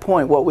at that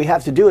point, what we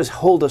have to do is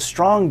hold a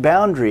strong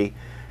boundary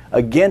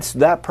against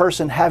that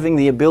person having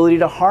the ability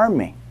to harm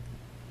me.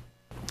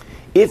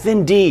 If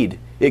indeed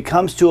it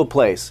comes to a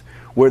place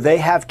where they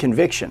have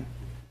conviction,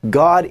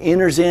 God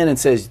enters in and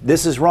says,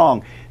 this is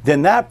wrong,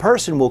 then that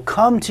person will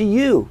come to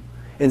you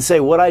and say,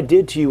 what I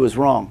did to you was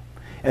wrong.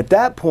 At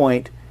that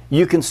point,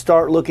 you can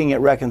start looking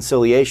at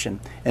reconciliation.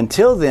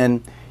 Until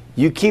then,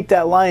 you keep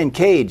that lion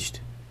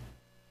caged,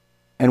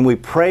 and we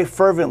pray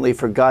fervently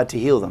for God to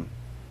heal them.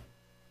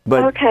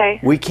 But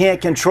we can't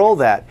control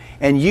that.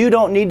 And you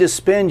don't need to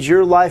spend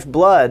your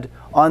lifeblood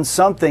on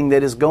something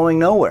that is going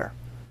nowhere.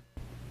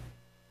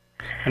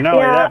 And not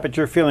only that, but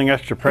you're feeling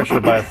extra pressure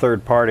by a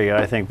third party.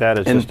 I think that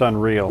is just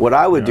unreal. What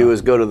I would do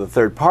is go to the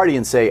third party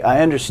and say,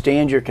 I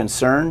understand your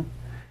concern.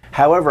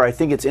 However, I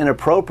think it's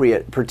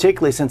inappropriate,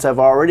 particularly since I've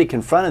already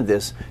confronted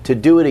this, to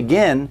do it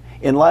again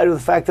in light of the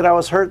fact that I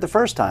was hurt the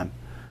first time.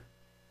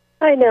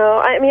 I know.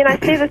 I mean, I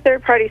see the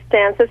third-party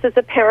stance. This is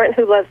a parent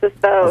who loves us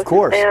both. Of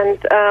course. And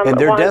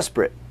they're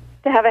desperate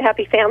to have a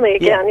happy family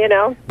again, you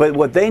know. But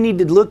what they need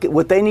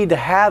to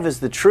have is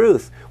the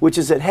truth, which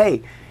is that,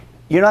 hey,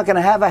 you're not going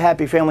to have a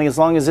happy family as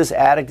long as this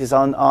addict is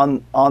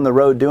on the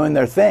road doing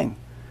their thing.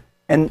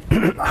 And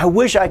I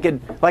wish I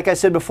could, like I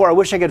said before, I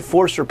wish I could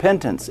force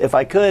repentance. If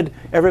I could,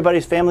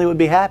 everybody's family would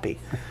be happy.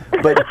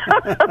 But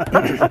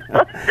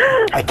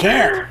I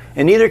can't,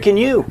 and neither can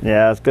you.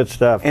 Yeah, it's good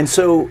stuff. And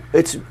so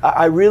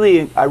I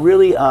really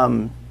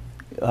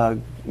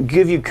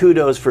give you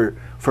kudos for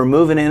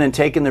moving in and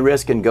taking the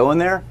risk and going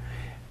there.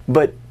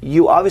 But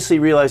you obviously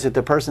realize that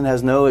the person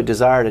has no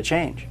desire to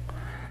change.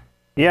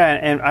 Yeah,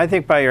 and I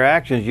think by your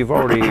actions, you've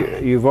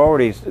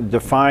already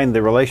defined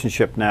the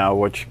relationship now,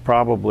 which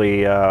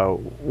probably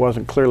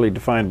wasn't clearly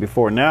defined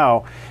before.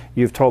 Now,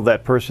 you've told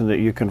that person that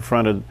you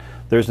confronted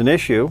there's an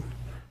issue,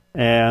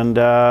 and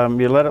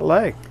you let it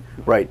lay.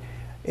 Right.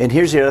 And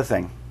here's the other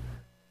thing: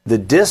 the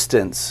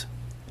distance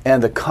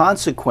and the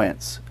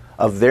consequence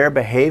of their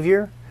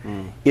behavior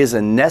is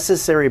a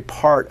necessary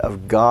part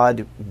of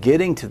God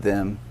getting to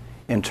them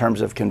in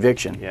terms of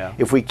conviction. Yeah.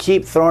 If we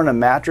keep throwing a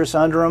mattress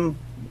under them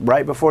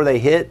right before they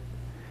hit,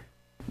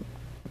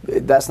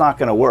 that's not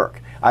going to work.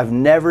 I've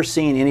never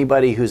seen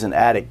anybody who's an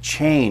addict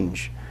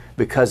change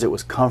because it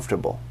was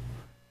comfortable.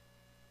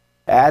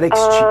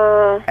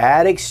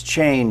 Addicts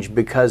change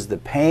because the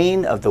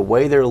pain of the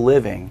way they're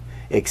living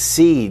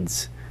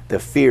exceeds the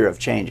fear of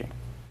changing.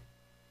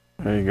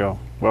 There you go.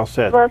 Well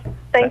said. Well,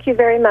 thank you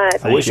very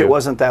much. I wish it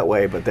wasn't that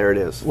way, but there it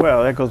is.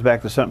 Well, that goes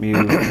back to something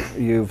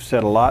you've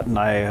said a lot, and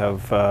I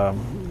have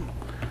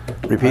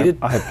repeated.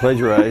 I have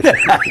plagiarized.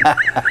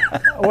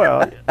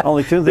 Well,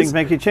 only two things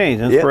make you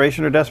change: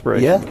 inspiration or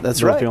desperation. Yeah,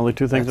 that's right. Those are the only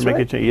two things that make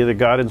you change. Either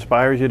God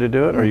inspires you to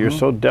do it, or you're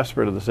so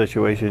desperate of the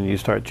situation you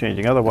start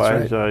changing.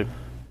 Otherwise, you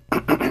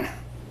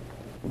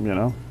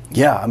know.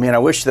 Yeah, I mean, I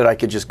wish that I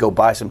could just go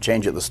buy some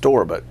change at the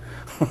store, but.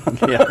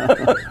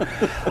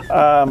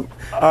 All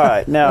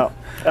right, now,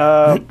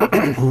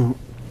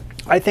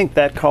 I think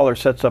that caller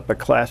sets up a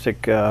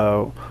classic,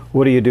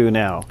 what do you do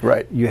now?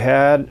 Right. You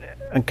had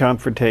a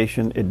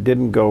confrontation, it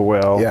didn't go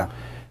well.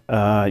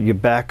 Yeah. You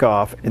back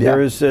off. And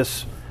there's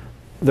this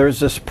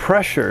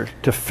pressure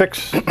to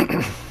fix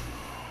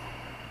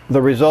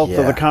the result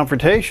of the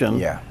confrontation.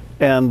 Yeah.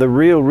 And the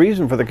real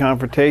reason for the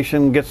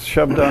confrontation gets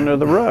shoved under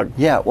the rug.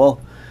 Yeah, well,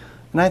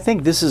 and I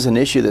think this is an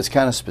issue that's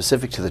kind of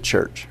specific to the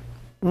church.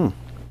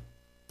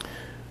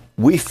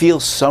 We feel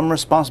some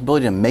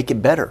responsibility to make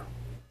it better.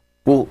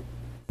 Well,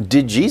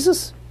 did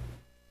Jesus?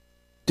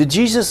 Did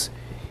Jesus,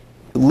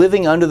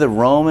 living under the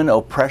Roman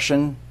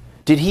oppression,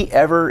 did he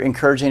ever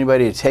encourage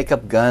anybody to take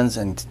up guns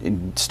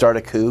and start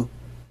a coup?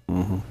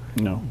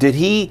 No. Did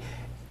he?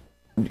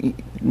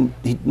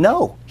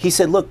 No. He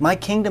said, look, my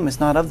kingdom is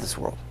not of this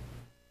world.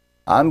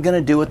 I'm going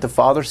to do what the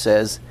Father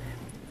says.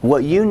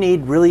 What you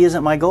need really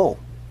isn't my goal.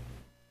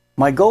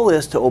 My goal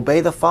is to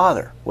obey the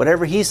Father.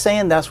 Whatever He's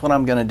saying, that's what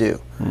I'm going to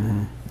do.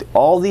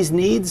 All these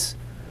needs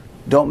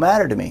don't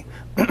matter to me.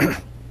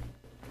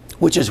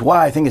 Which is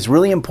why I think it's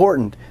really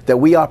important that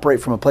we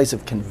operate from a place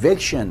of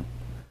conviction,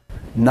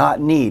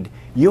 not need.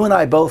 You and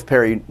I both,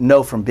 Perry,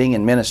 know from being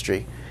in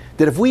ministry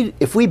that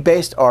if we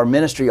based our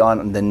ministry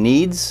on the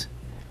needs,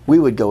 we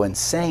would go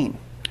insane.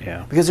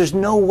 Yeah. Because there's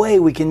no way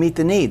we can meet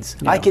the needs.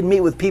 Yeah. I can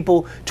meet with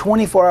people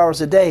 24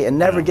 hours a day and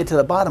never get to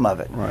the bottom of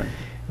it. Right.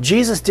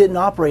 Jesus didn't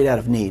operate out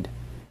of need.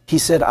 He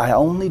said, I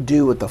only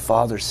do what the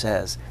Father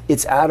says.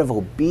 It's out of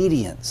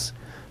obedience.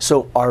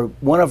 So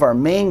one of our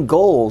main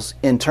goals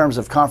in terms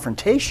of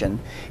confrontation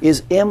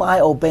is, am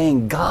I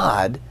obeying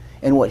God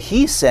and what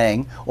He's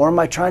saying, or am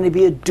I trying to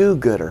be a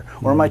do-gooder,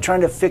 or am I trying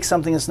to fix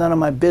something that's none of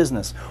my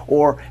business,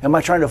 or am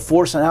I trying to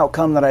force an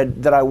outcome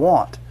that I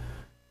want?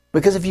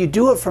 Because if you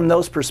do it from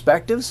those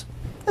perspectives,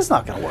 it's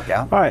not going to work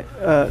out. All right.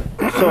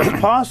 So it's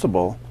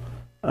possible,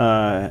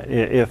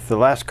 if the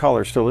last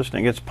caller is still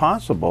listening, it's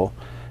possible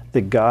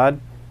that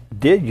God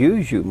did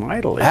use you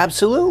mightily.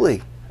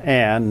 Absolutely.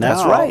 And now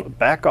That's right.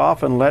 back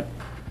off and let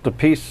the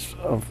piece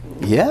of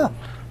the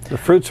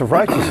fruits of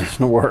righteousness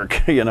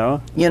work, You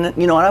know,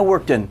 and I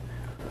worked in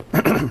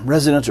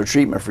residential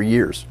treatment for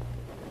years.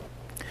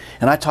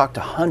 And I talked to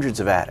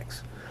hundreds of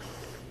addicts.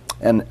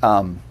 And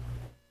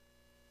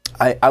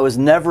I was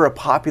never a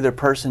popular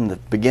person in the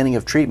beginning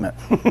of treatment.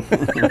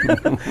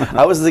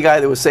 I was the guy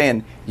that was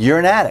saying, you're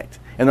an addict.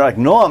 And they're like,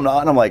 no, I'm not.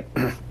 And I'm like,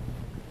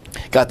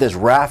 got this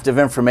raft of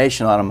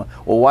information on them.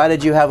 Well, why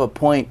did you have a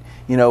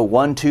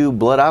 0.12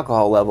 blood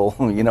alcohol level?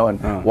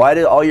 And why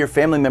did all your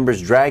family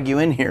members drag you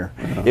in here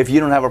if you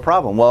don't have a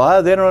problem?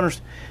 Well, they don't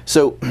understand.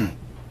 So,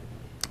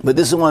 but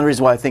this is one of the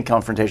reasons why I think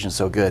confrontation is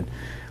so good.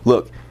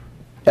 Look,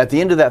 at the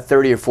end of that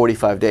 30 or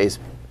 45 days,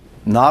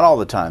 not all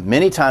the time.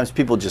 Many times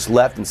people just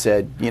left and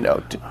said,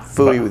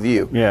 fooey with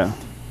you. Yeah.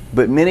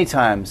 But many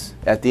times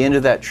at the end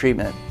of that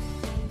treatment,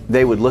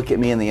 they would look at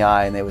me in the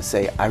eye and they would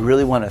say, I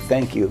really want to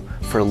thank you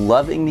for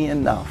loving me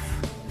enough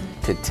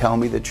to tell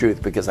me the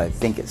truth, because I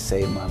think it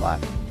saved my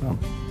life.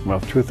 Well,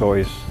 truth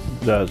always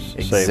does save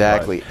lives.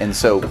 Exactly. And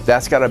so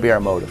that's got to be our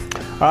motive.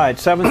 All right,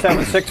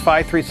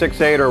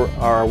 776-5368 or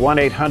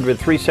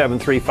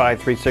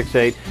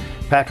 1-800-373-5368.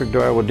 Patrick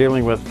Doyle, we're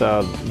dealing with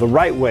the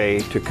right way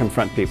to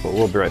confront people.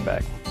 We'll be right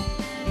back.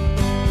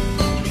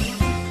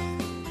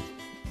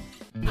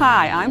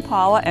 Hi, I'm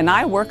Paula, and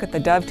I work at the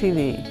Dove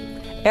TV.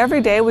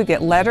 Every day we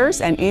get letters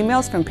and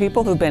emails from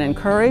people who've been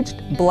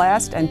encouraged,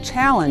 blessed, and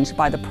challenged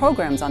by the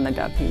programs on the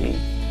Dove TV.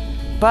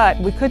 But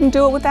we couldn't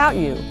do it without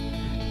you.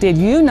 Did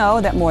you know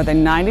that more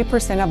than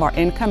 90% of our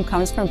income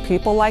comes from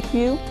people like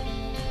you?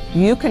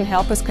 You can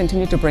help us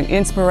continue to bring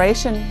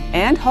inspiration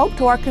and hope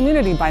to our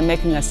community by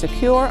making a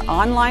secure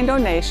online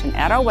donation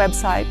at our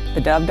website,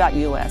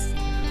 thedove.us,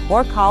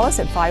 or call us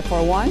at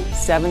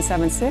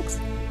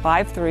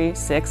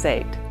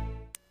 541-776-5368.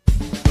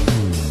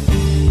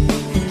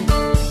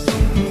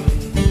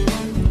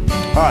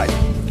 All right,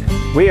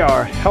 we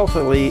are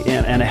healthily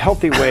in a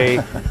healthy way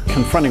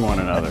confronting one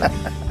another.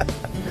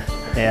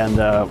 And,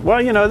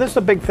 this is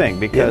a big thing,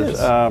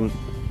 because I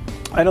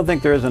don't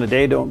think there isn't a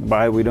day don't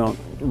by we don't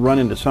run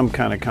into some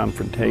kind of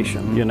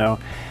confrontation, And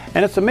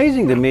it's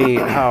amazing to me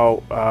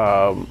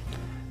how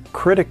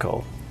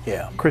critical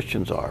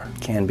Christians are.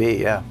 Can be,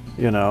 yeah.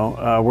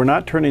 We're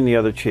not turning the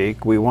other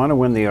cheek. We want to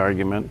win the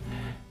argument.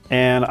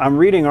 And I'm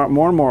reading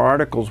more and more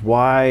articles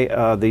why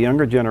the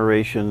younger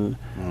generation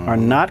are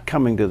not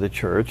coming to the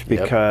church,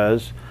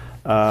 because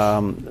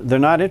they're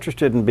not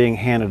interested in being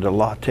handed a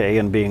latte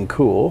and being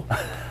cool.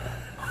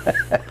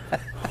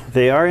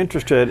 They are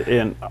interested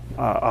in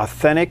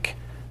authentic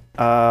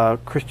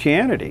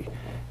Christianity.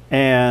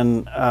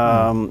 And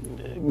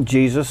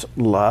Jesus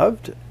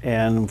loved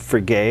and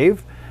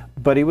forgave,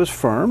 but He was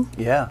firm.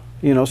 Yeah.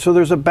 So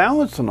there's a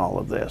balance in all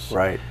of this.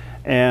 Right.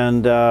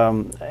 And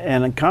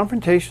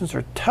confrontations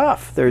are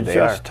tough. They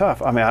just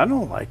tough. I mean, I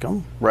don't like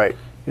them. Right.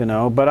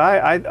 But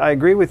I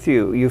agree with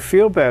you. You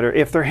feel better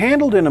if they're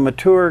handled in a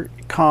mature,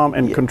 calm,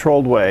 and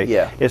controlled way.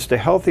 Yeah. It's the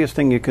healthiest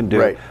thing you can do.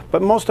 Right.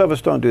 But most of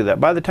us don't do that.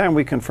 By the time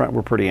we confront,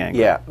 we're pretty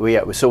angry. Yeah.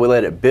 So we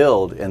let it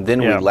build, and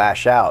then we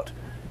lash out,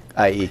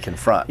 i.e.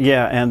 confront.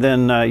 Yeah, and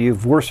then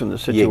you've worsened the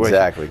situation.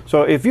 Exactly.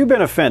 So if you've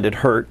been offended,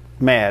 hurt,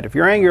 mad, if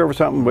you're angry over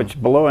something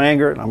which below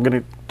anger, I'm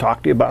going to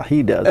talk to you about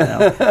he does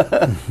now.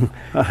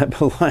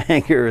 Below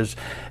anger is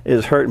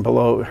hurt, and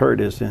below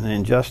hurt is an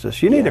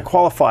injustice. You need to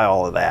qualify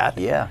all of that.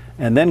 Yeah.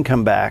 And then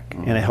come back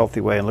in a healthy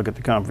way and look at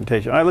the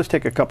confrontation. All right, let's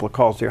take a couple of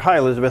calls here. Hi,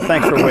 Elizabeth.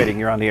 Thanks for waiting.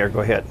 You're on the air. Go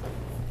ahead.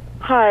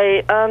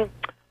 Hi.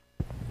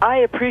 I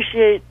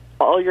appreciate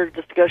all your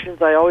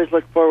discussions. I always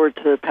look forward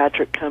to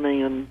Patrick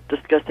coming and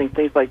discussing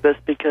things like this,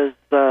 because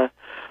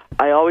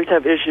I always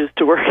have issues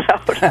to work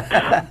out.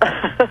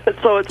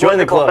 So it's join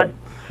the club.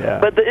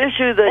 But the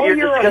issue that you're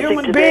discussing a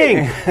human today...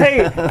 being.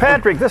 Hey,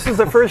 Patrick, this is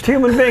the first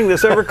human being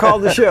that's ever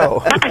called the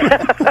show.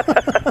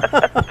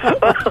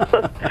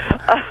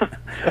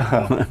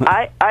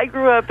 I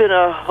grew up in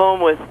a home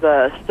with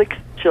 6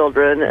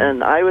 children,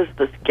 and I was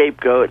the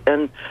scapegoat.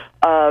 And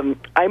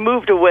I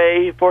moved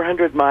away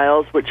 400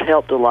 miles, which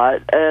helped a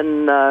lot.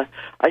 And I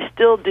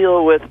still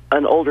deal with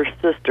an older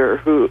sister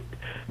who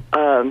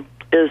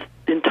is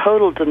in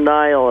total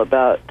denial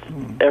about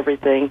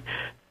everything.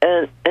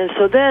 And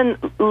so then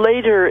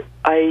later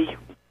I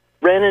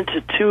ran into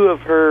 2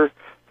 of her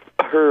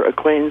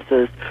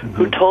acquaintances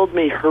who told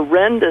me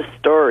horrendous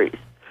stories.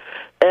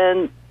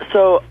 And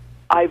so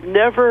I've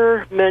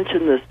never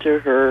mentioned this to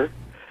her.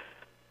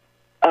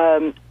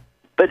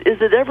 But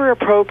is it ever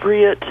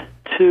appropriate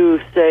to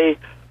say,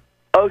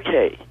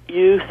 okay,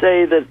 you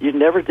say that you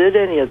never did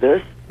any of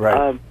this.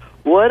 Right.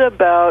 What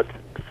about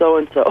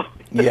so-and-so?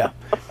 Yeah.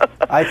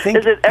 I think.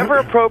 Is it ever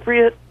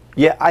appropriate?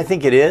 Yeah, I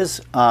think it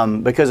is,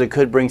 because it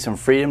could bring some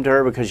freedom to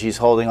her because she's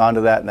holding on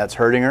to that and that's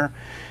hurting her.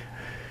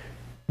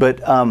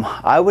 But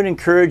I would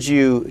encourage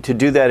you to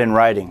do that in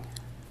writing.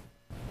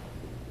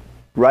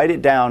 Write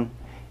it down,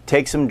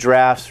 take some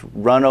drafts,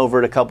 run over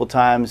it a couple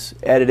times,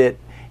 edit it,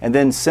 and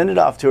then send it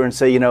off to her and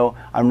say, you know,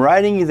 I'm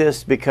writing you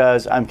this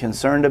because I'm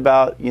concerned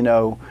about, you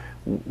know,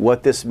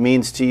 what this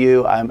means to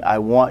you. I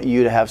want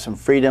you to have some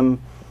freedom.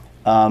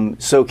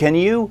 So can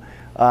you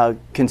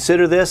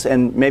consider this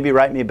and maybe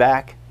write me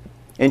back?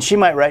 And she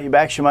might write you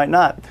back, she might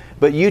not.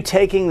 But you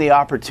taking the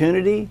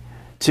opportunity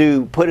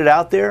to put it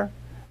out there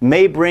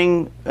may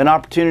bring an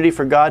opportunity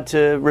for God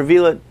to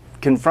reveal it,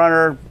 confront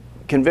her,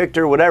 convict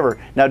her, whatever.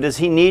 Now, does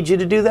he need you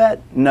to do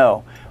that?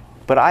 No.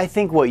 But I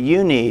think what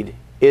you need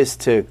is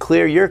to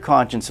clear your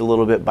conscience a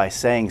little bit by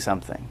saying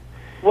something.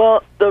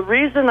 Well, the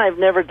reason I've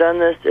never done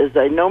this is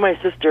I know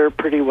my sister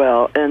pretty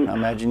well, and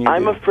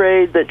I'm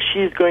afraid that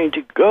she's going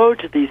to go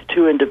to these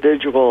two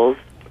individuals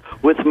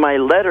with my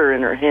letter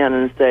in her hand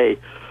and say,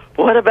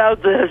 what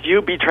about this?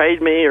 You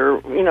betrayed me, or,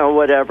 you know,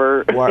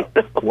 whatever.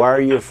 Why are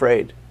you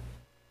afraid?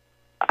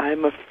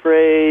 I'm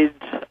afraid...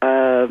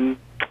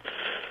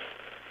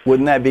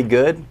 Wouldn't that be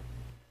good?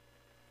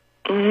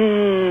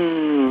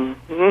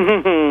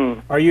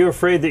 Are you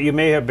afraid that you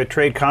may have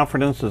betrayed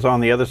confidences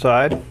on the other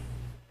side?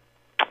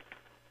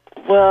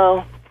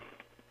 Well,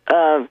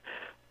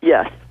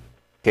 yes.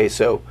 Okay,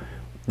 so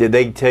did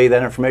they tell you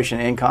that information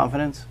in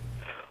confidence?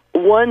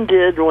 One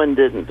did, one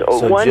didn't.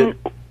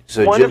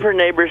 So one of her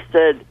neighbors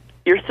said,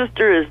 your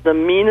sister is the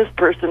meanest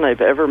person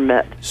I've ever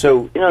met.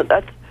 So, you know,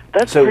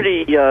 that's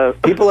pretty...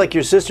 people like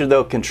your sister,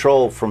 though,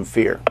 control from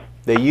fear.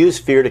 They use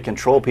fear to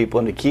control people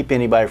and to keep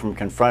anybody from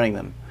confronting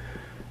them.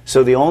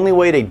 So the only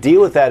way to deal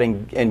with that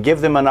and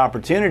give them an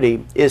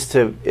opportunity is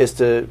to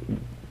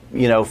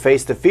you know,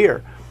 face the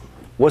fear.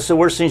 What's the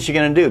worst thing she's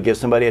going to do? Give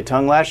somebody a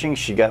tongue lashing?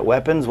 She got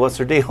weapons? What's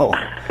her deal?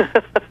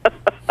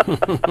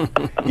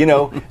 You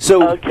know,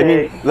 so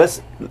okay. I mean,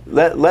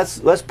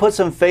 let's put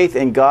some faith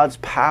in God's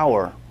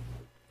power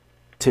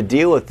to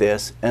deal with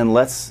this, and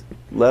let's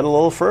let a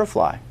little fur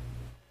fly.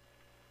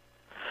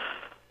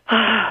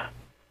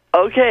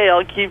 Okay,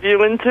 I'll keep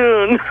you in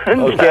tune.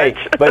 Okay,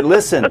 but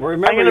listen.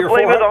 Remember, I'm going to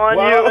blame it on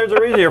you. There's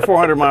a reason you're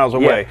 400 miles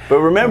away. Yeah, but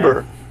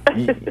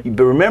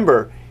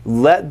remember,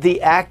 let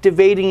the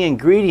activating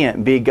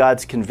ingredient be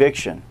God's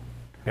conviction,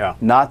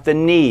 not the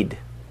need.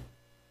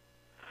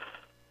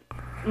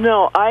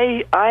 No,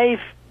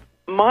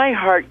 my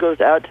heart goes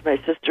out to my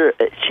sister.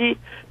 She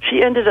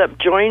ended up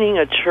joining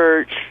a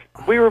church.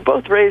 We were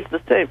both raised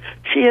the same.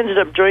 She ended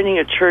up joining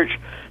a church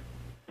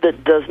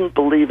that doesn't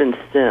believe in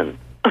sin.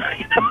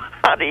 You know,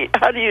 how do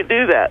you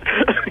do that?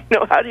 You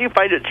know, how do you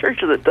find a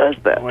church that does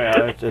that?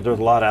 Well, there's a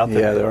lot out there.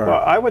 Yeah, there are.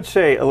 Well, I would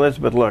say,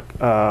 Elizabeth, look,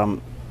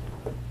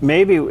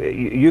 maybe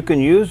you can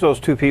use those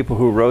two people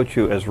who wrote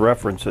you as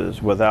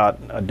references without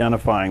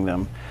identifying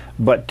them,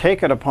 but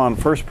take it upon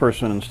first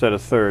person instead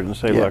of third and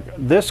say, look,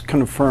 this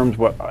confirms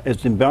what has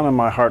been in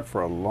my heart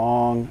for a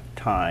long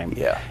time.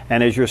 Yeah.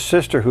 And as your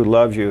sister who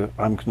loves you,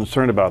 I'm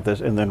concerned about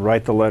this, and then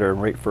write the letter and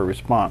wait for a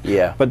response.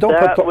 Yeah. But don't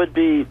I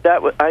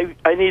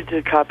need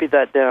to copy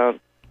that down.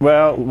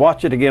 Well,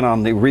 watch it again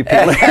on the repeat.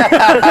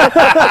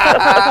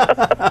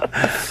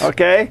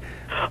 Okay?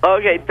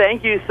 Okay,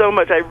 thank you so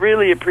much. I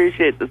really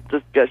appreciate this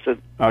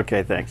discussion.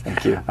 Okay, thanks.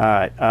 Thank you. All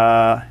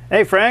right.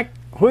 Hey, Frank,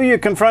 who are you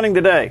confronting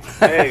today?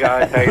 Hey,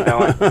 guys. How you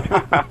doing?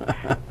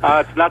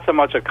 It's not so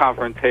much a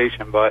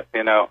confrontation, but,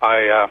 you know,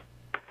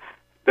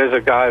 there's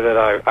a guy that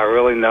I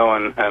really know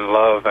and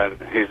love, and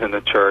he's in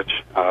the church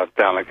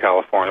down in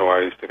California where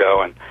I used to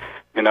go, and,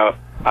 you know,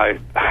 I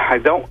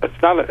don't,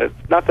 it's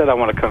not that I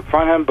want to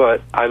confront him,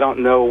 but I don't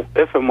know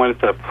if and when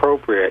it's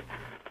appropriate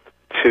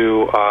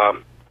to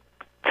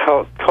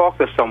talk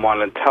to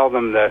someone and tell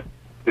them that,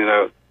 you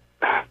know,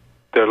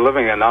 they're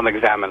living an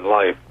unexamined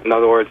life. In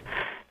other words,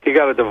 he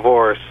got a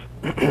divorce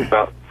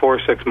about 4 or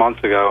 6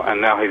 months ago,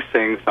 and now he's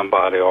seeing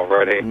somebody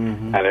already,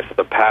 and it's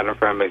a pattern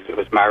for him. He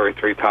was married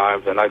 3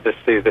 times, and I just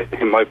see that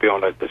he might be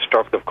on a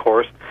destructive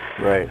course.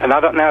 Right. And I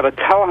don't know how to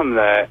tell him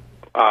that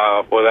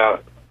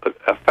without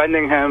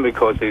offending him,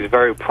 because he's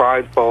very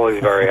prideful,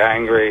 he's very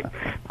angry.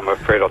 I'm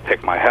afraid he'll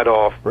take my head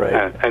off.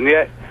 Right. And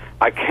yet,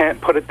 I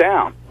can't put it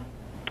down.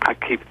 I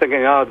keep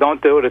thinking, oh,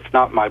 don't do it, it's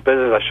not my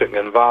business, I shouldn't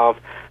get involved.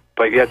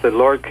 But yet the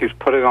Lord keeps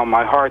putting on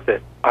my heart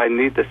that I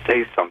need to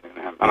say something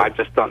to him. And I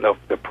just don't know if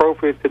it's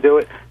appropriate to do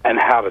it and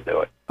how to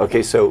do it.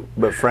 Okay, so,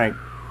 but Frank,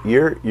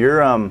 you're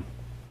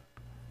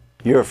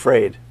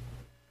afraid.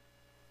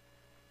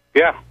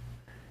 Yeah.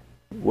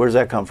 Where does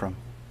that come from?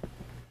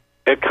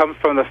 It comes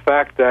from the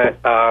fact that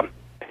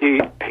he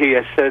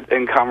has said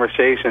in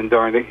conversation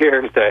during the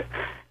years that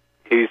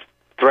he's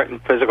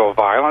threatened physical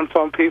violence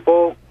on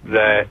people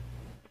that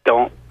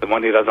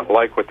when he doesn't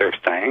like what they're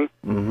saying.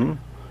 Mm-hmm.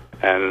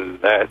 And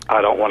that I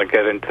don't want to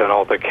get into an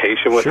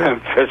altercation with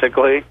him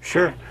physically.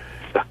 Sure.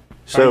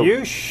 So, are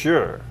you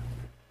sure?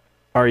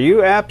 Are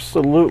you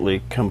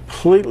absolutely,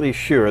 completely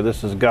sure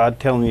this is God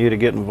telling you to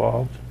get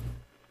involved?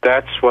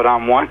 That's what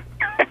I'm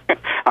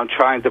I'm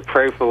trying to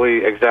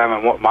prayerfully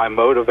examine what my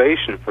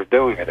motivation for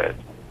doing it is.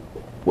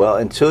 Well,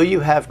 until you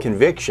have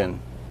conviction,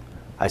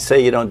 I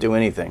say you don't do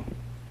anything.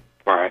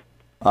 Right.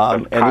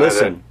 And Kind of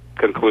listen,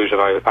 the conclusion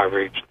I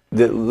reached.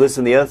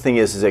 the other thing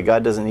is that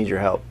God doesn't need your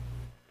help.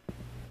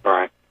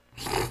 Right.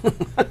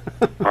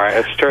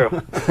 Right, it's true.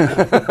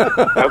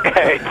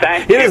 Okay,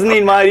 thank He you. doesn't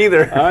need mine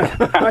either.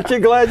 Aren't you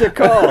glad you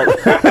called?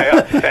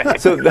 Okay.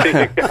 So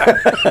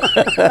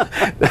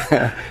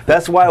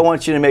that's why I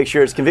want you to make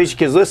sure it's conviction.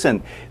 Because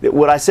listen,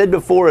 what I said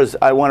before is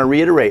I want to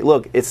reiterate.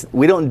 Look,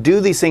 we don't do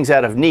these things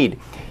out of need.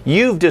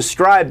 You've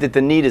described that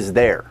the need is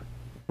there,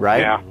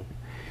 right? Yeah.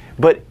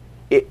 But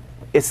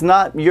it's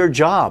not your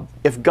job.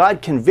 If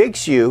God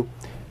convicts you,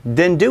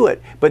 then do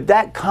it. But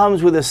that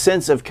comes with a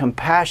sense of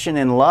compassion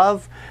and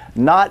love,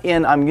 not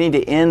in I'm going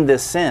to end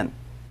this sin.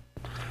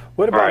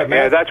 What about Right,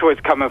 yeah, that's where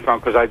it's coming from,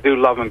 because I do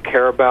love and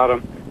care about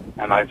him,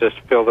 and I just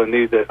feel the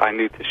need that I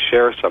need to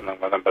share something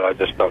with him, but I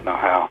just don't know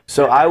how.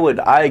 So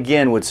I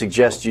again would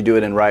suggest you do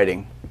it in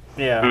writing.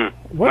 Yeah.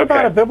 What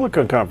about a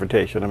biblical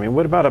confrontation? I mean,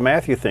 what about a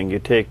Matthew thing? You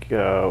take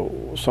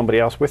somebody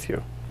else with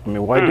you. I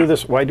mean, why do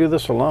this? Why do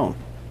this alone?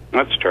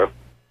 That's true.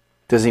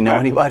 Does he know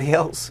anybody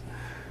else?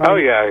 Oh,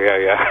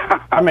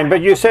 yeah. I mean,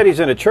 but you said he's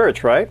in a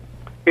church, right?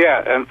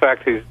 Yeah, in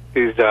fact, he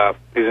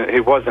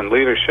was in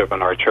leadership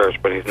in our church,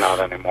 but he's not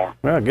anymore.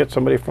 Well, get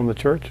somebody from the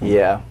church.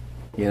 Yeah.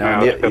 You know, Yeah,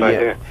 that's a good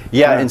idea.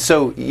 Yeah, and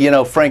so, you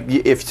know, Frank,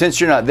 since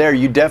you're not there,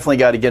 you definitely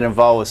got to get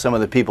involved with some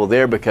of the people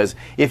there, because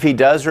if he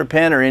does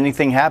repent or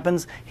anything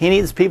happens, he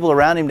needs people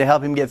around him to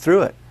help him get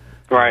through it.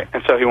 Right,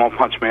 and so he won't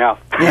punch me out.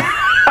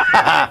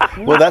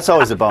 Well, that's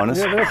always a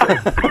bonus. All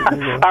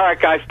right,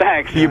 guys,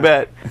 thanks. You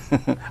bet.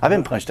 I've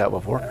been punched out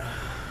before.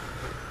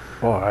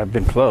 Oh, I've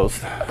been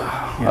close.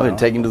 I've been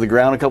taken to the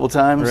ground a couple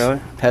times.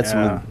 Really? Had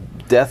some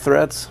death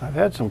threats. I've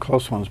had some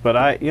close ones, but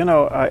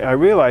I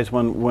realize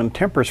when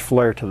tempers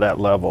flare to that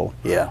level,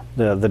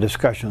 the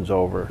discussion's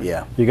over.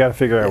 Yeah. You got to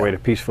figure out a way to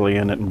peacefully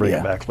end it and bring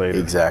it back later.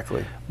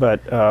 Exactly.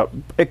 But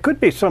it could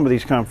be some of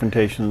these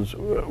confrontations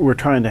we're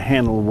trying to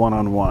handle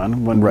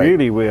one-on-one, when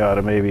really we ought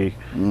to maybe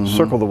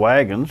circle the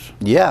wagons.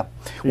 Yeah.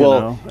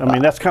 Well, I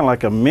mean, that's kind of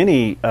like a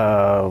mini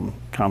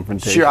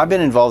confrontation. Sure, I've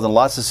been involved in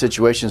lots of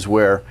situations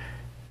where,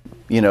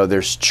 you know,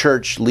 there's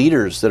church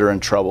leaders that are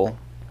in trouble,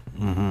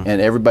 and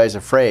everybody's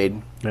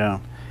afraid. Yeah.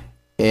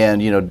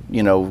 And you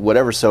know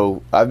whatever.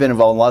 So I've been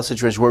involved in a lot of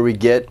situations where we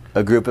get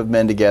a group of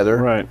men together,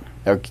 right,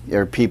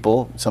 or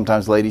people,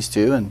 sometimes ladies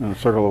too, and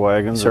circle the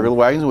wagons. Circle the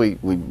wagons. We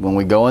when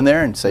we go in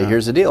there and say,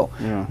 here's the deal.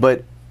 Yeah.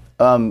 But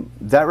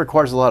that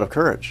requires a lot of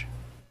courage.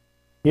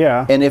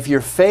 Yeah. And if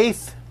your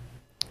faith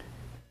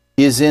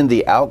is in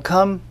the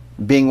outcome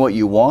being what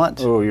you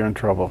want, oh, you're in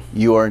trouble.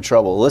 You are in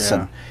trouble.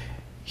 Listen,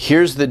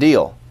 here's the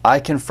deal. I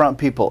confront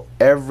people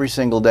every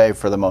single day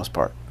for the most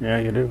part. Yeah,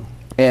 you do.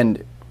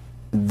 And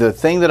the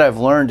thing that I've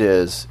learned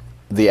is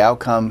the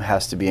outcome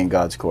has to be in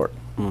God's court.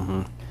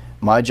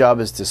 My job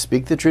is to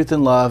speak the truth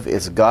in love.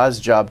 It's God's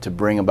job to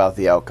bring about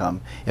the outcome.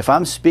 If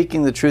I'm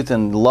speaking the truth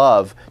in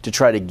love to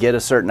try to get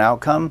a certain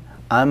outcome,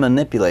 I'm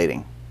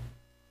manipulating.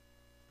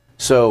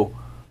 So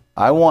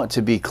I want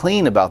to be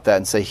clean about that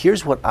and say,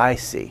 here's what I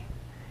see.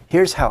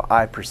 Here's how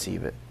I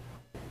perceive it.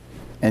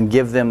 And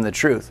give them the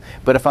truth.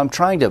 But if I'm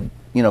trying to,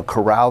 you know,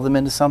 corral them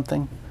into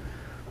something,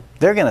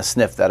 they're going to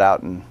sniff that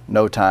out in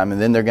no time,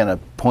 and then they're going to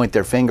point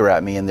their finger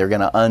at me, and they're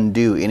going to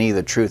undo any of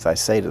the truth I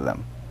say to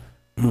them.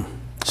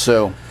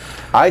 So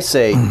I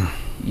say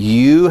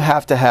you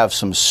have to have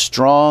some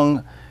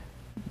strong,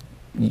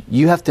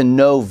 you have to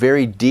know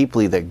very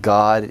deeply that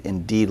God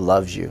indeed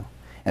loves you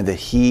and that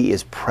He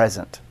is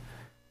present.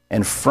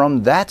 And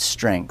from that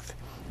strength,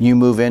 you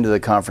move into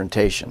the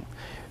confrontation,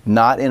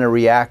 not in a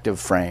reactive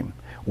frame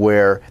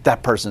where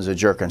that person's a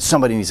jerk and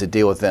somebody needs to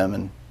deal with them.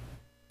 And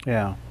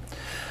yeah.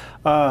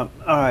 All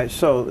right,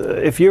 so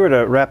if you were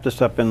to wrap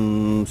this up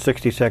in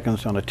 60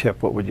 seconds on a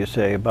tip, what would you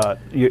say about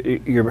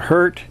you're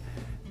hurt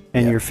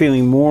and you're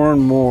feeling more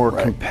and more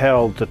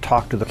compelled to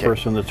talk to the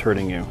person that's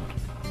hurting you?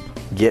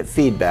 Get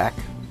feedback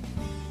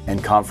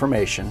and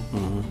confirmation.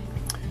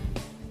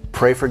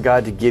 Pray for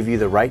God to give you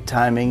the right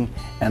timing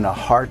and a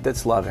heart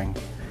that's loving,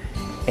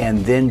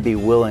 and then be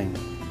willing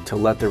to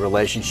let the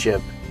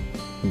relationship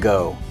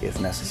go if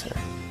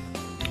necessary.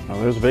 Well,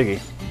 there's a biggie.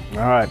 All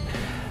right.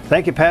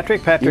 Thank you,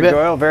 Patrick. Patrick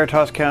Doyle,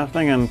 Veritas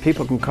Counseling, and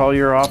people can call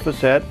your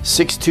office at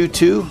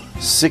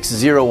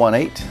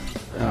 622-6018.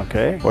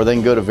 Okay. Or they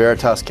can go to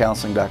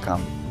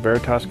veritascounseling.com.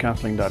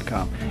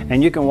 veritascounseling.com.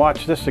 And you can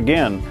watch this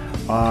again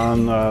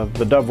on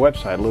the Dove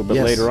website a little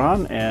bit later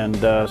on, and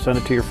send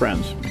it to your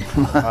friends.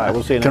 All right,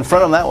 we'll see you next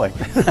Confront them that way.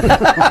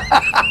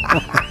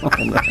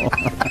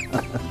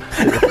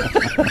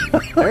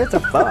 There's a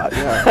thought,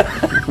 yeah.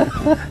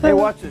 Hey,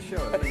 watch this show.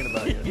 I'm thinking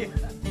about you.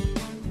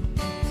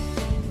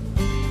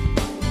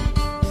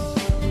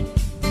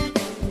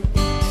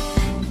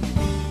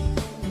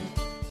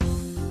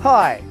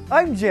 Hi,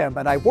 I'm Jim,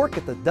 and I work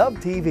at the Dove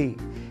TV.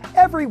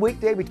 Every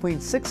weekday between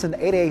 6 and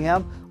 8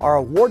 a.m., our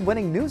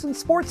award-winning news and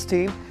sports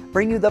team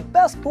bring you the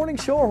best morning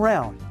show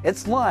around.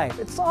 It's live,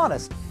 it's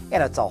honest,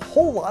 and it's a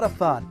whole lot of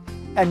fun.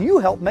 And you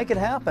help make it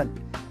happen.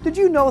 Did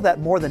you know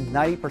that more than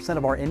 90%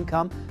 of our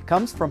income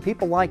comes from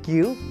people like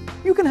you?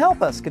 You can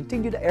help us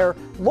continue to air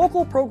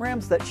local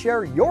programs that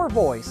share your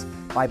voice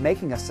by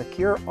making a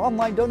secure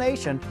online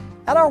donation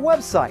at our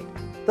website,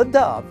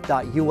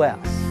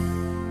 thedove.us.